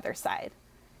on the other side.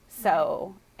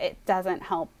 So it doesn't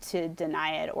help to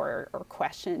deny it or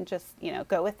question, just,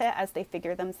 go with it as they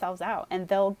figure themselves out, and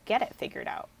they'll get it figured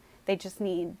out. They just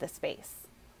need the space.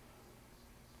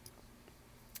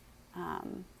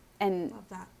 And love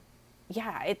that.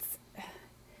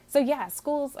 Yeah,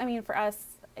 schools, I mean, for us,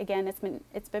 again,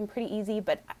 it's been pretty easy,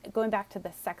 but going back to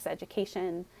the sex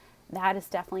education, that is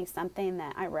definitely something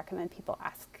that I recommend people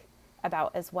ask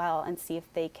about as well and see if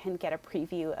they can get a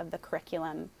preview of the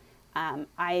curriculum.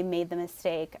 I made the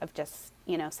mistake of just,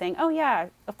 saying, oh yeah,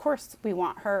 of course we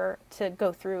want her to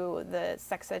go through the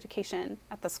sex education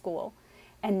at the school,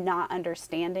 and not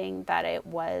understanding that it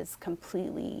was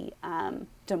completely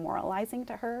demoralizing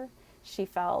to her. She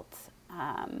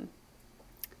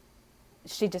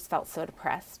just felt so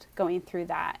depressed going through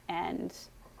that, and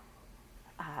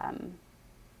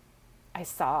I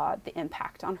saw the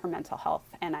impact on her mental health,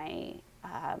 and I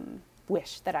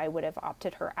wish that I would have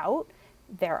opted her out.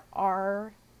 There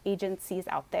are agencies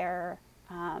out there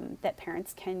that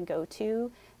parents can go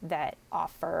to that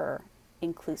offer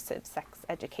inclusive sex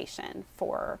education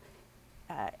for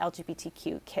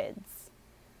LGBTQ kids.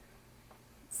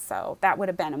 So that would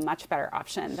have been a much better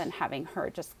option than having her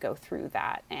just go through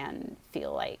that and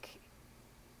feel like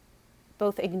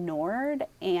both ignored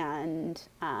and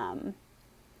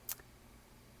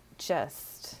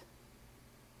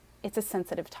it's a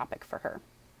sensitive topic for her.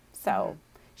 So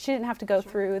she didn't have to go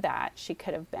through that. She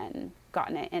could have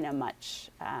gotten it in a much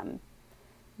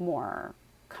more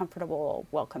comfortable,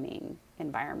 welcoming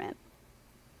environment.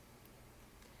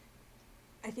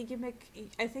 I think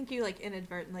you like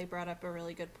inadvertently brought up a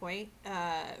really good point,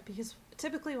 because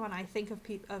typically when I think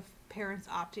of parents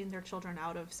opting their children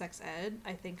out of sex ed,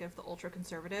 I think of the ultra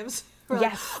conservatives.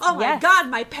 Yes. Like, oh my God,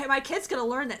 my kid's gonna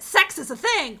learn that sex is a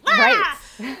thing. Right.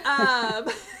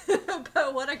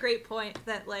 But what a great point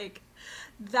that like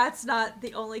that's not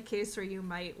the only case where you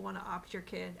might want to opt your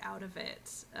kid out of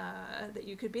it. That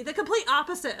you could be the complete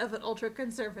opposite of an ultra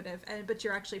conservative, but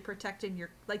you're actually protecting your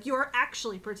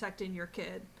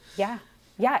kid. Yeah,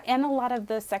 and a lot of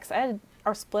the sex ed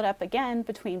are split up again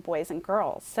between boys and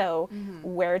girls. So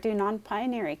where do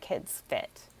non-binary kids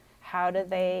fit? How do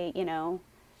they,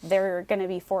 they're going to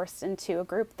be forced into a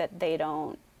group that they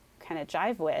don't kind of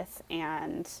jive with,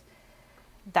 and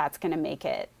that's going to make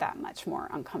it that much more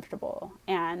uncomfortable.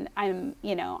 And I'm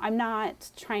not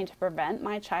trying to prevent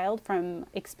my child from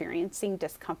experiencing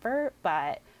discomfort,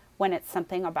 but when it's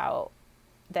something about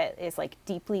that is like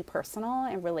deeply personal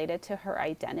and related to her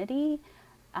identity,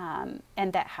 and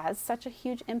that has such a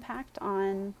huge impact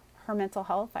on her mental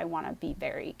health, I want to be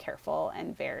very careful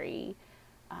and very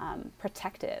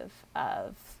protective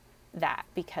of that,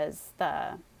 because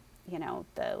the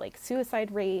like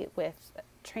suicide rate with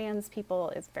trans people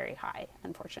is very high,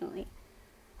 unfortunately.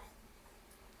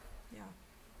 Yeah,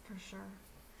 for sure.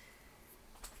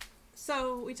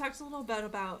 So we talked a little bit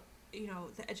about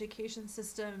the education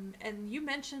system, and you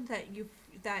mentioned that your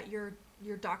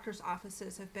doctor's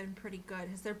offices have been pretty good.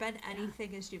 Has there been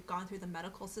anything as you've gone through the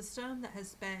medical system that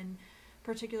has been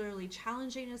particularly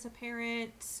challenging as a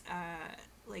parent?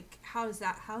 How has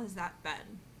that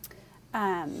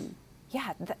been?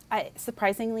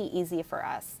 Surprisingly easy for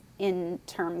us, in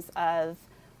terms of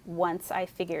once I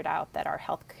figured out that our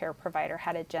healthcare provider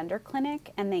had a gender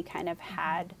clinic and they kind of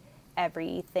had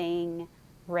everything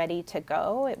ready to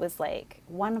go. It was like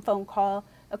one phone call.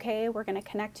 Okay, we're going to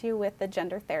connect you with the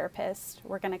gender therapist.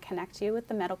 We're going to connect you with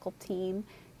the medical team.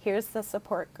 Here's the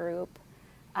support group.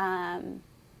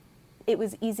 It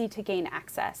was easy to gain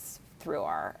access through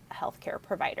our healthcare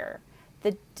provider.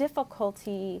 The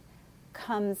difficulty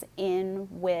comes in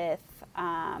with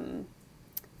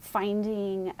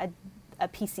finding a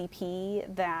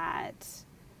PCP that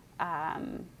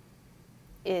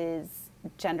is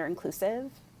gender inclusive,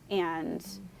 and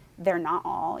they're not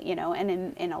all,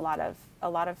 and in a lot of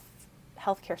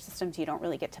healthcare systems, you don't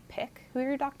really get to pick who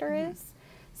your doctor is.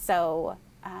 So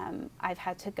I've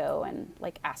had to go and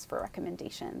like ask for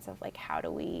recommendations of like, how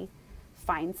do we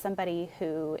find somebody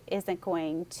who isn't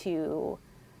going to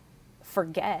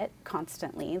forget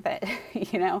constantly that,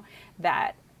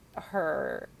 that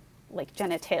her like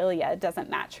genitalia doesn't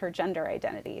match her gender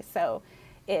identity. So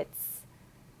it's,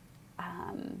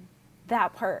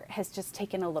 that part has just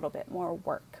taken a little bit more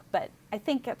work, but I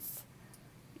think it's,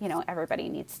 everybody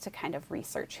needs to kind of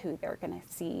research who they're going to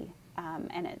see.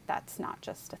 And that's not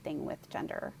just a thing with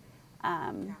gender.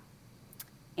 And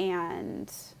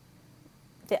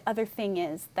the other thing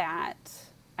is that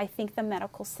I think the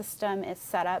medical system is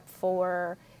set up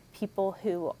for people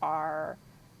who are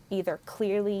either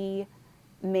clearly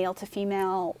male to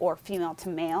female or female to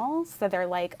male. So they're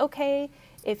like, okay,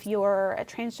 if you're a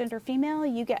transgender female,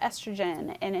 you get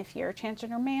estrogen. And if you're a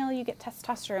transgender male, you get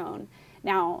testosterone.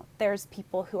 Now, there's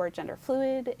people who are gender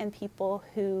fluid and people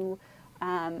who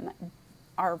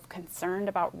are concerned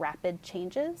about rapid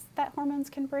changes that hormones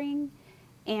can bring.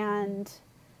 And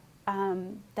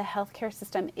the healthcare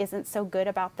system isn't so good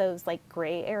about those like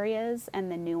gray areas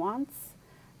and the nuance.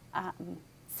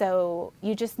 So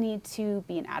you just need to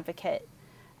be an advocate,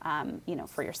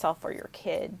 for yourself or your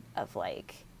kid of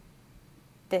like,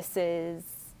 this is,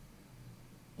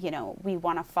 we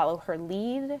want to follow her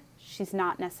lead. She's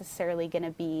not necessarily going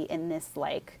to be in this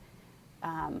like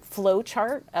flow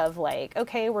chart of like,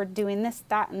 okay, we're doing this,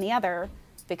 that, and the other,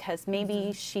 because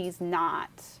maybe she's not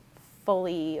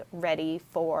fully ready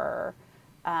for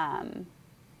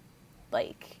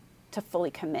like to fully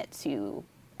commit to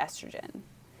estrogen.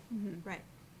 Right.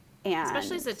 And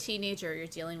especially as a teenager, you're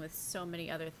dealing with so many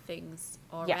other things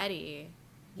already.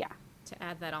 Yeah. To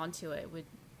add that onto it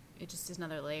it just is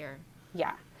another layer.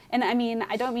 Yeah. And I mean,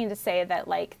 I don't mean to say that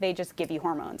like they just give you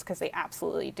hormones, because they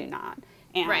absolutely do not.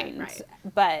 And, right.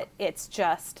 But it's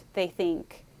just, they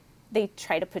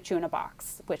try to put you in a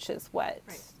box, which is what,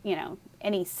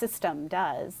 any system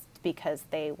does, because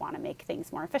they want to make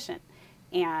things more efficient.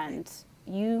 And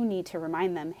you need to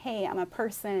remind them, hey, I'm a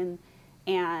person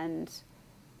and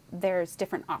there's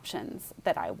different options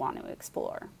that I want to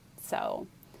explore. So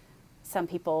some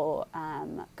people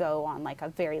go on like a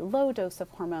very low dose of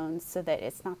hormones so that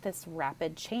it's not this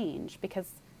rapid change,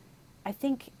 because I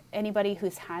think anybody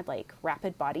who's had like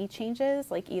rapid body changes,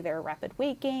 like either rapid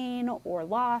weight gain or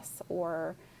loss,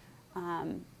 or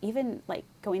even like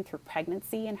going through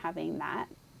pregnancy and having that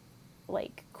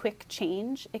like quick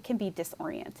change, it can be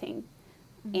disorienting.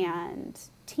 And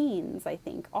teens, I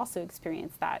think, also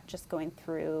experience that, just going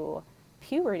through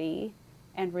puberty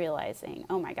and realizing,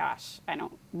 oh my gosh, I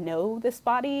don't know this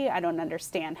body. I don't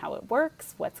understand how it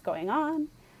works, what's going on.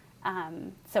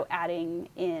 So adding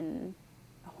in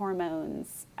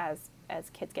hormones as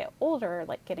kids get older,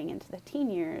 like getting into the teen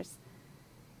years,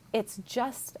 it's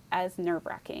just as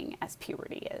nerve-wracking as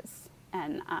puberty is.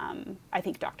 And I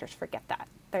think doctors forget that.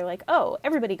 They're like, oh,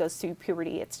 everybody goes through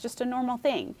puberty. It's just a normal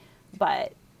thing.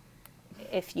 But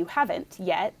if you haven't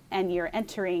yet and you're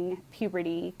entering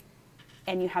puberty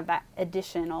and you have that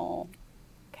additional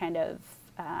kind of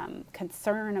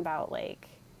concern about like,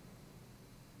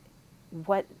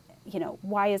 what,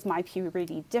 why is my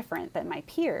puberty different than my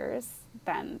peers,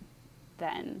 then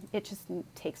it just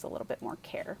takes a little bit more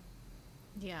care.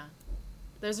 Yeah.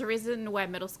 There's a reason why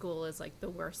middle school is like the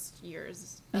worst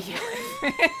years of your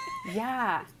life.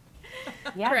 Yeah.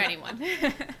 For anyone.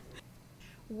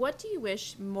 What do you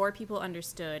wish more people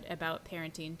understood about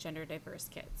parenting gender diverse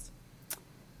kids?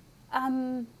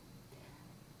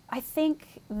 I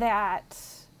think that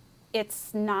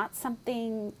it's not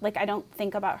something, like, I don't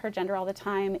think about her gender all the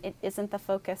time. It isn't the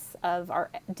focus of our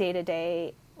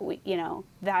day-to-day.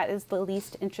 That is the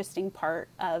least interesting part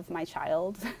of my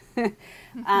child.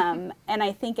 And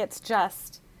I think it's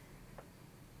just,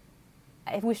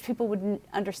 I wish people would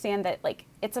understand that, like,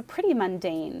 it's a pretty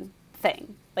mundane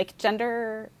thing. Like,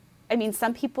 gender, I mean,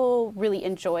 some people really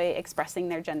enjoy expressing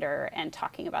their gender and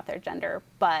talking about their gender,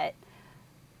 but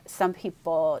some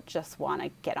people just want to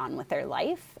get on with their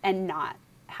life and not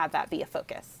have that be a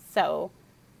focus. So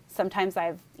sometimes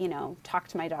I've,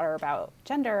 talked to my daughter about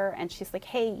gender, and she's like,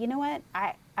 hey, you know what?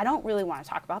 I don't really want to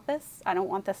talk about this. I don't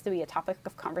want this to be a topic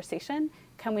of conversation.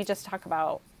 Can we just talk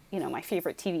about, my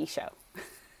favorite TV show?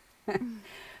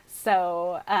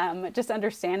 So just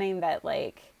understanding that,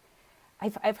 like,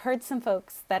 I've heard some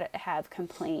folks that have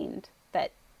complained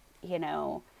that,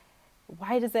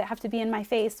 why does it have to be in my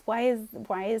face? Why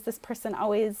is this person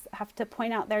always have to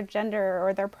point out their gender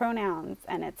or their pronouns?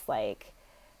 And it's like,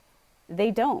 they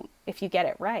don't, if you get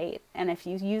it right. And if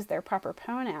you use their proper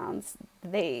pronouns,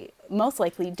 they most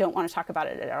likely don't want to talk about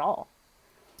it at all.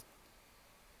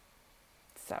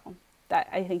 So that,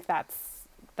 I think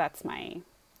that's my,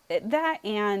 that,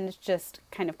 and just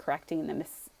kind of correcting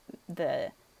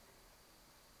the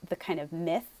the kind of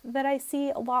myth that I see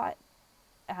a lot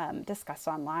discussed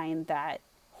online, that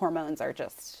hormones are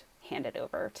just handed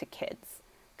over to kids,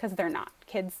 because they're not.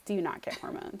 Kids do not get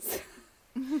hormones.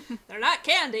 They're not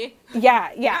candy.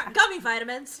 Yeah. They're not gummy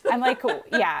vitamins. I'm like,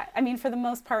 yeah. I mean, for the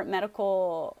most part,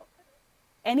 medical,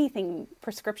 anything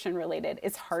prescription related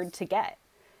is hard to get.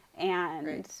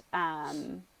 And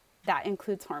that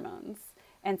includes hormones.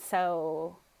 And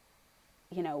so,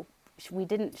 you know, she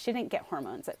didn't get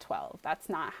hormones at 12. That's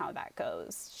not how that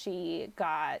goes. She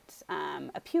got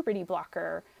a puberty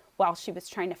blocker while she was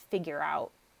trying to figure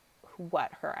out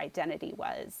what her identity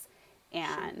was.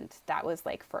 And that was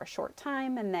like for a short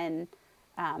time. And then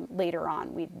later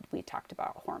on, we talked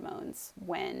about hormones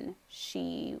when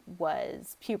she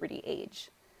was puberty age.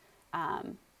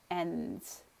 And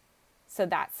so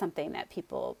that's something that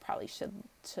people probably should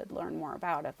learn more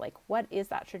about, of like, what is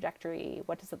that trajectory?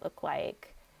 What does it look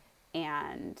like?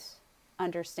 And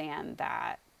understand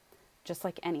that just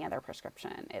like any other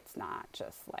prescription, it's not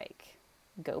just like,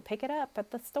 go pick it up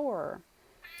at the store.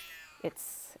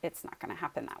 It's not going to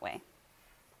happen that way.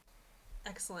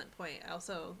 Excellent point.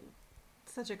 Also,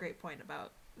 such a great point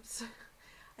about,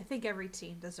 I think every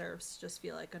teen deserves to just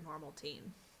feel like a normal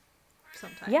teen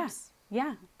sometimes.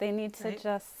 Yeah. They need to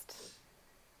just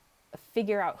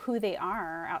figure out who they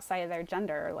are outside of their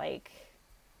gender, like,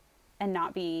 and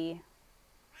not be...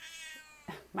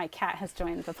 My cat has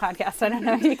joined the podcast. I don't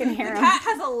know if you can hear him. The cat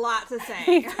has a lot to say.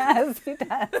 He does.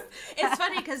 It's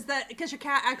funny because your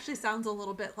cat actually sounds a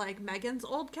little bit like Megan's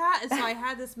old cat. And so I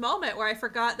had this moment where I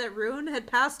forgot that Rune had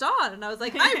passed on. And I was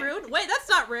like, hi, Rune. Wait, that's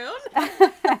not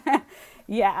Rune.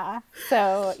 Yeah.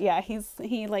 So, yeah,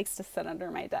 he likes to sit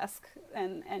under my desk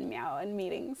and meow in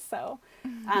meetings. So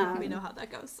we know how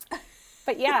that goes.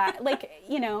 But yeah, like,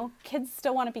 you know, kids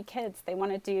still want to be kids. They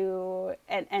want to do,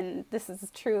 and this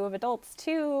is true of adults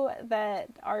too, that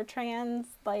are trans,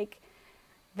 like,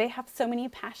 they have so many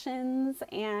passions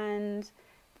and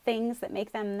things that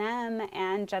make them them,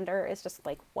 and gender is just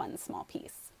like one small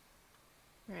piece.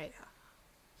 Right.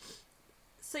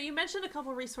 So you mentioned a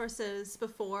couple resources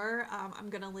before. I'm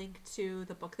going to link to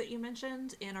the book that you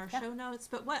mentioned in our show notes,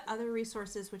 but what other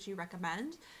resources would you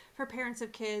recommend for parents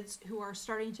of kids who are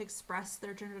starting to express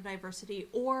their gender diversity,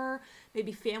 or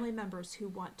maybe family members who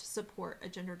want to support a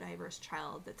gender diverse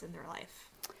child that's in their life?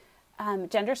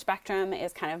 Gender Spectrum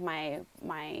is kind of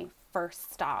my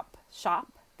first stop shop.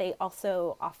 They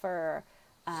also offer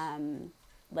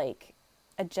like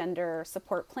a gender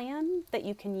support plan that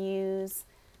you can use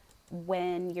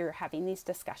when you're having these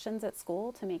discussions at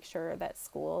school, to make sure that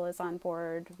school is on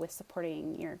board with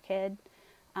supporting your kid.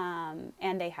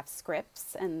 And they have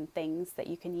scripts and things that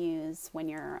you can use when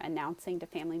you're announcing to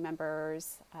family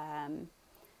members.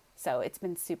 So it's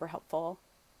been super helpful.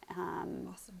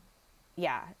 Awesome.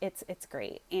 Yeah, it's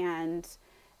great. And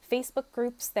Facebook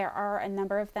groups, there are a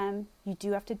number of them. You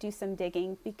do have to do some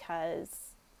digging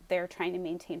because they're trying to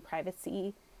maintain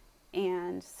privacy.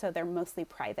 And so they're mostly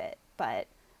private, but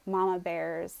Mama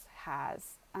Bears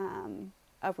has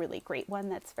a really great one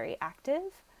that's very active.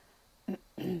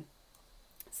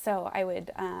 So I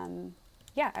would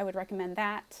recommend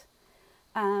that.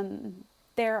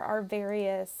 There are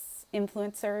various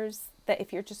influencers that,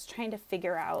 if you're just trying to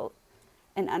figure out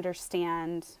and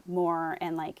understand more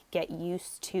and like get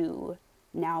used to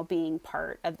now being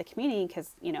part of the community,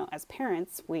 because, you know, as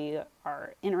parents, we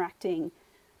are interacting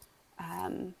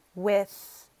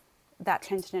with that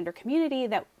transgender community,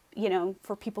 that, you know,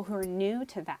 for people who are new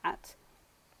to that,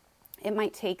 it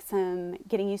might take some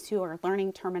getting used to or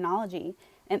learning terminology.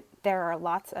 And there are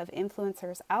lots of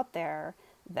influencers out there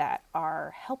that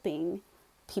are helping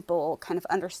people kind of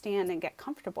understand and get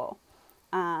comfortable.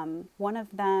 One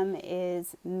of them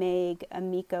is Meg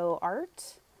Amico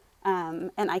Art.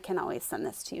 And I can always send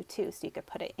this to you too, so you could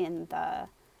put it in the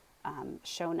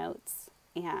show notes.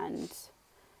 And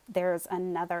there's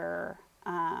another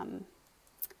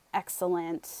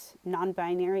excellent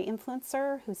non-binary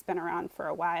influencer who's been around for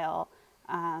a while,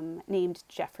 named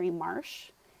Jeffrey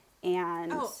Marsh.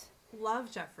 And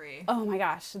love Jeffrey. Oh my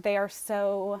gosh, they are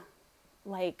so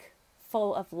like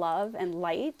full of love and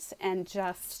light, and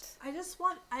just I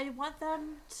want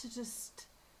them to just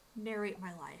narrate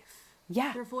my life.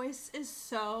 Yeah. Their voice is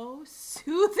so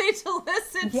soothing to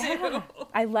listen to.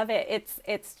 I love it.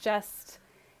 It's just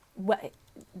what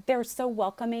they're so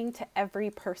welcoming to every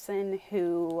person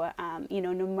who, you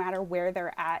know, no matter where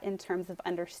they're at in terms of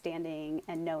understanding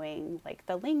and knowing like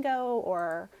the lingo,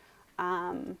 or,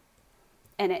 and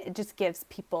it just gives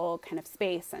people kind of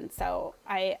space. And so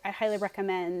I highly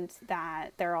recommend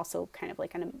that. They're also kind of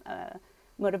like a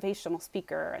motivational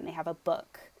speaker, and they have a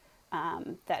book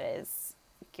that is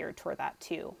geared toward that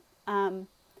too.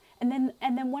 And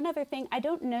then one other thing, I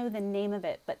don't know the name of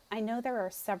it, but I know there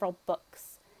are several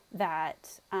books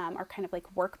that are kind of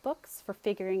like workbooks for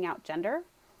figuring out gender,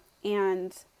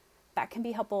 and that can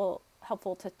be helpful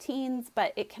to teens,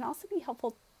 but it can also be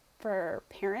helpful for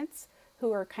parents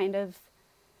who are kind of,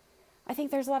 I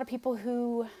think there's a lot of people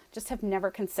who just have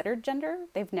never considered gender.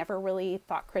 They've never really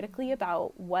thought critically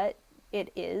about what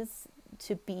it is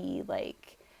to be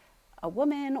like a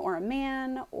woman or a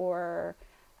man, or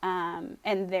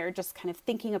and they're just kind of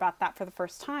thinking about that for the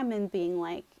first time and being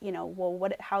like, well,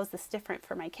 how is this different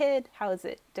for my kid? How is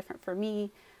it different for me?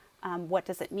 What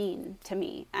does it mean to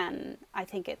me? And I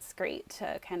think it's great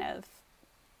to kind of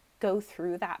go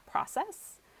through that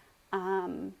process.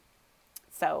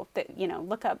 So that,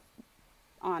 look up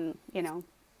on,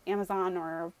 Amazon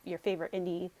or your favorite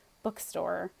indie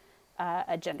bookstore,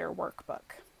 a gender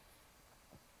workbook.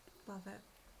 Love it.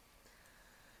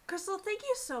 Crystal, thank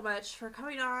you so much for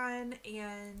coming on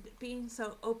and being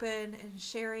so open and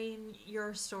sharing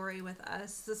your story with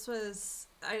us. This was,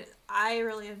 I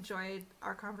really enjoyed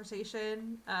our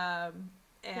conversation,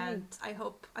 and I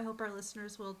hope our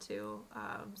listeners will too.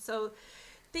 So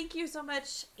thank you so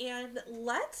much, and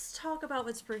let's talk about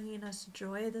what's bringing us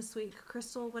joy this week.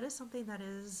 Crystal, what is something that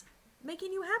is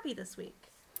making you happy this week?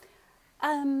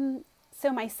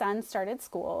 So my son started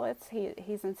school.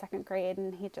 He's in second grade,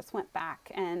 and he just went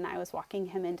back, and I was walking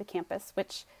him into campus,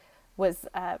 which was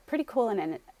pretty cool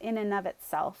in and of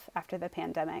itself. After the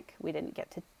pandemic, we didn't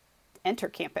get to enter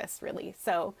campus really.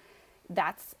 So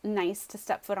that's nice to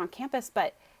step foot on campus,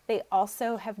 but they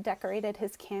also have decorated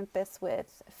his campus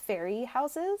with fairy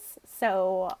houses.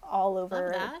 So all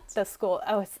over the school.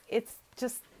 Oh, it's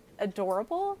just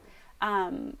adorable.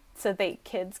 So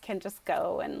kids can just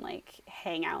go and like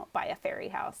hang out by a fairy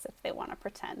house if they want to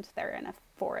pretend they're in a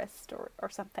forest or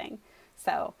something.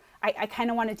 So I kind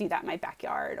of want to do that in my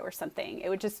backyard or something. It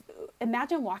would just,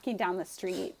 imagine walking down the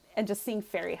street and just seeing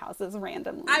fairy houses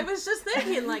randomly. I was just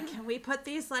thinking, like, can we put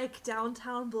these like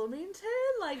downtown Bloomington?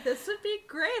 Like, this would be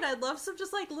great. I'd love some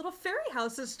just like little fairy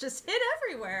houses just hid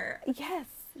everywhere. Yes.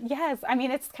 I mean,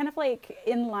 it's kind of like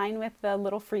in line with the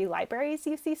little free libraries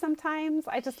you see sometimes.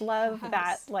 I just love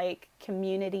that like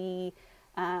community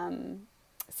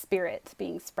spirit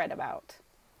being spread about.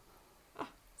 Oh,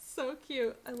 so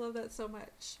cute. I love that so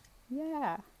much.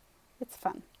 Yeah, it's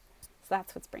fun. So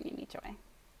that's what's bringing me joy.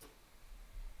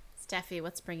 Steffi,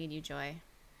 what's bringing you joy?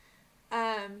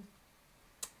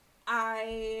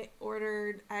 I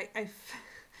ordered,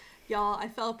 y'all, I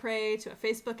fell prey to a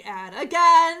Facebook ad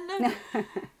again.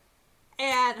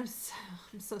 And I'm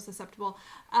so susceptible.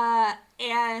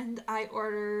 And I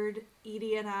ordered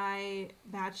Edie and I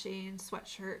matching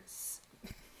sweatshirts.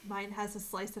 Mine has a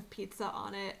slice of pizza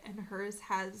on it, and hers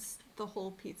has the whole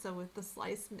pizza with the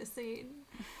slice missing.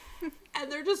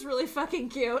 And they're just really fucking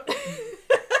cute.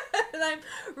 And I'm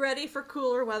ready for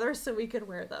cooler weather so we can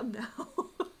wear them now.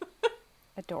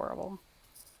 Adorable.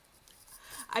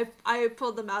 I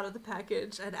pulled them out of the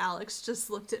package, and Alex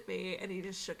just looked at me, and he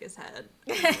just shook his head.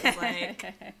 And he was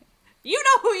like, you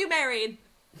know who you married.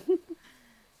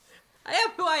 I am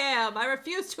who I am. I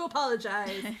refuse to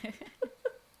apologize.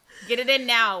 Get it in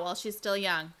now while she's still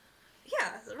young.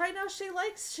 Yeah, right now she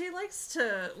likes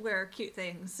to wear cute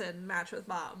things and match with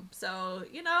mom. So,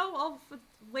 I'll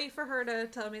wait for her to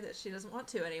tell me that she doesn't want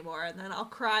to anymore, and then I'll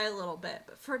cry a little bit.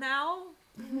 But for now,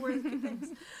 wear the cute things.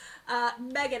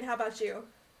 Megan, how about you?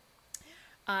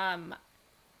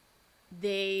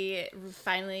 They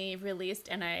finally released,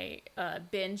 and I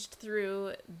binged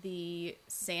through the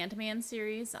Sandman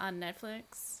series on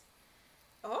Netflix.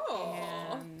 Oh.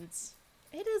 And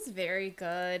it is very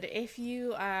good. If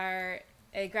you are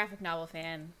a graphic novel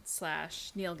fan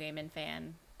 / Neil Gaiman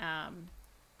fan,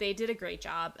 they did a great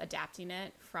job adapting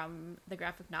it from the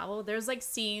graphic novel. There's like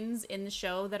scenes in the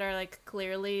show that are like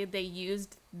clearly they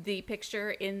used the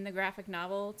picture in the graphic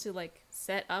novel to like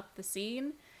set up the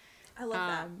scene. I love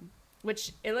that.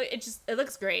 Which it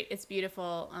looks great. It's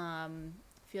beautiful. I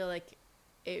feel like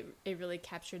it really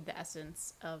captured the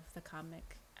essence of the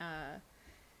comic.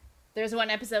 There's one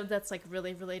episode that's like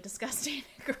really, really disgusting,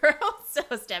 girl. So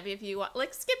Steffi, if you want,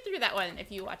 like, skip through that one if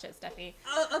you watch it, Steffi.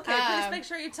 Oh, okay. Please make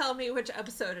sure you tell me which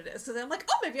episode it is, because I'm like,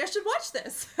 oh, maybe I should watch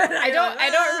this. I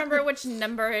don't remember which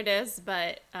number it is,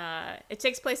 but it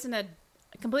takes place in a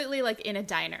completely like in a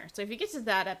diner. So if you get to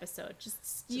that episode,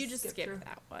 just skip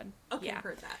that one. Okay, yeah.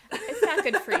 Heard that. It's not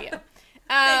good for you.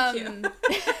 Thank you.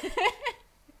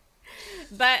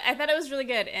 But I thought it was really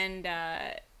good, and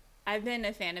I've been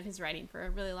a fan of his writing for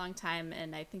a really long time,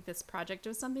 and I think this project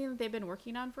was something that they've been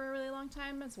working on for a really long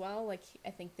time as well. Like, I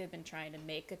think they've been trying to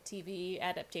make a TV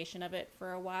adaptation of it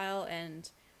for a while, and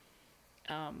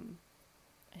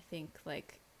I think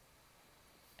like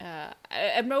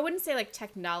I wouldn't say like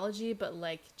technology, but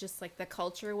like just like the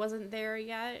culture wasn't there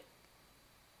yet.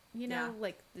 You know,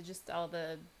 like just all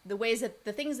the ways that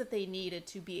the things that they needed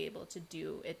to be able to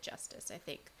do it justice. I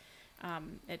think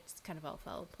it's kind of all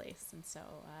fell in place, and so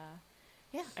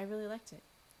yeah, I really liked it.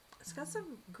 It's got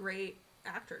some great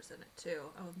actors in it too.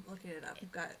 I'm looking it up.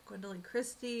 We've got Gwendolyn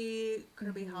Christie,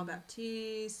 Kirby Hall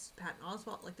Baptiste, Patton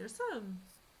Oswalt. Like there's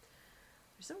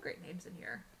some great names in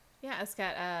here. Yeah, it's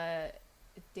got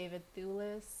David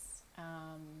Thewlis.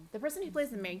 The person who plays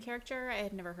the main character I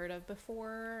had never heard of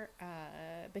before,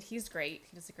 but he's great.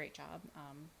 He does a great job.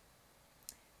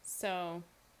 So,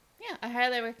 yeah, I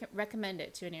highly recommend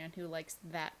it to anyone who likes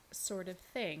that sort of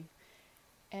thing.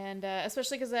 And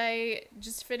especially because I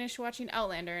just finished watching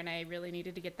Outlander, and I really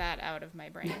needed to get that out of my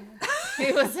brain.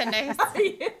 It was a nice...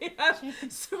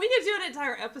 So we could do an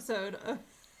entire episode of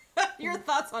your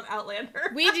thoughts on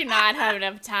Outlander. We do not have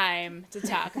enough time to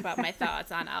talk about my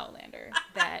thoughts on Outlander.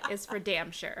 That is for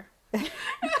damn sure.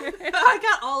 I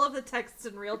got all of the texts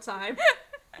in real time.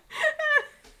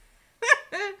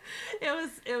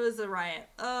 It was a riot.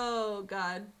 Oh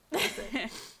God.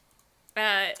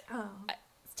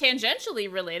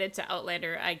 Tangentially related to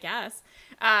Outlander, I guess.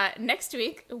 Next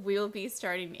week we'll be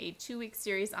starting a 2-week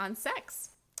series on sex,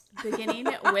 beginning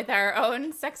with our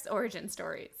own sex origin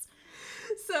stories.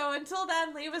 So until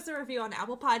then, leave us a review on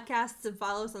Apple Podcasts and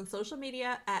follow us on social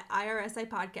media at IRSI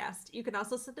Podcast. You can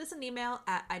also send us an email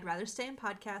at I'd rather stay in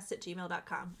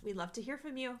podcast@gmail.com. We'd love to hear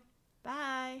from you.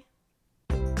 Bye.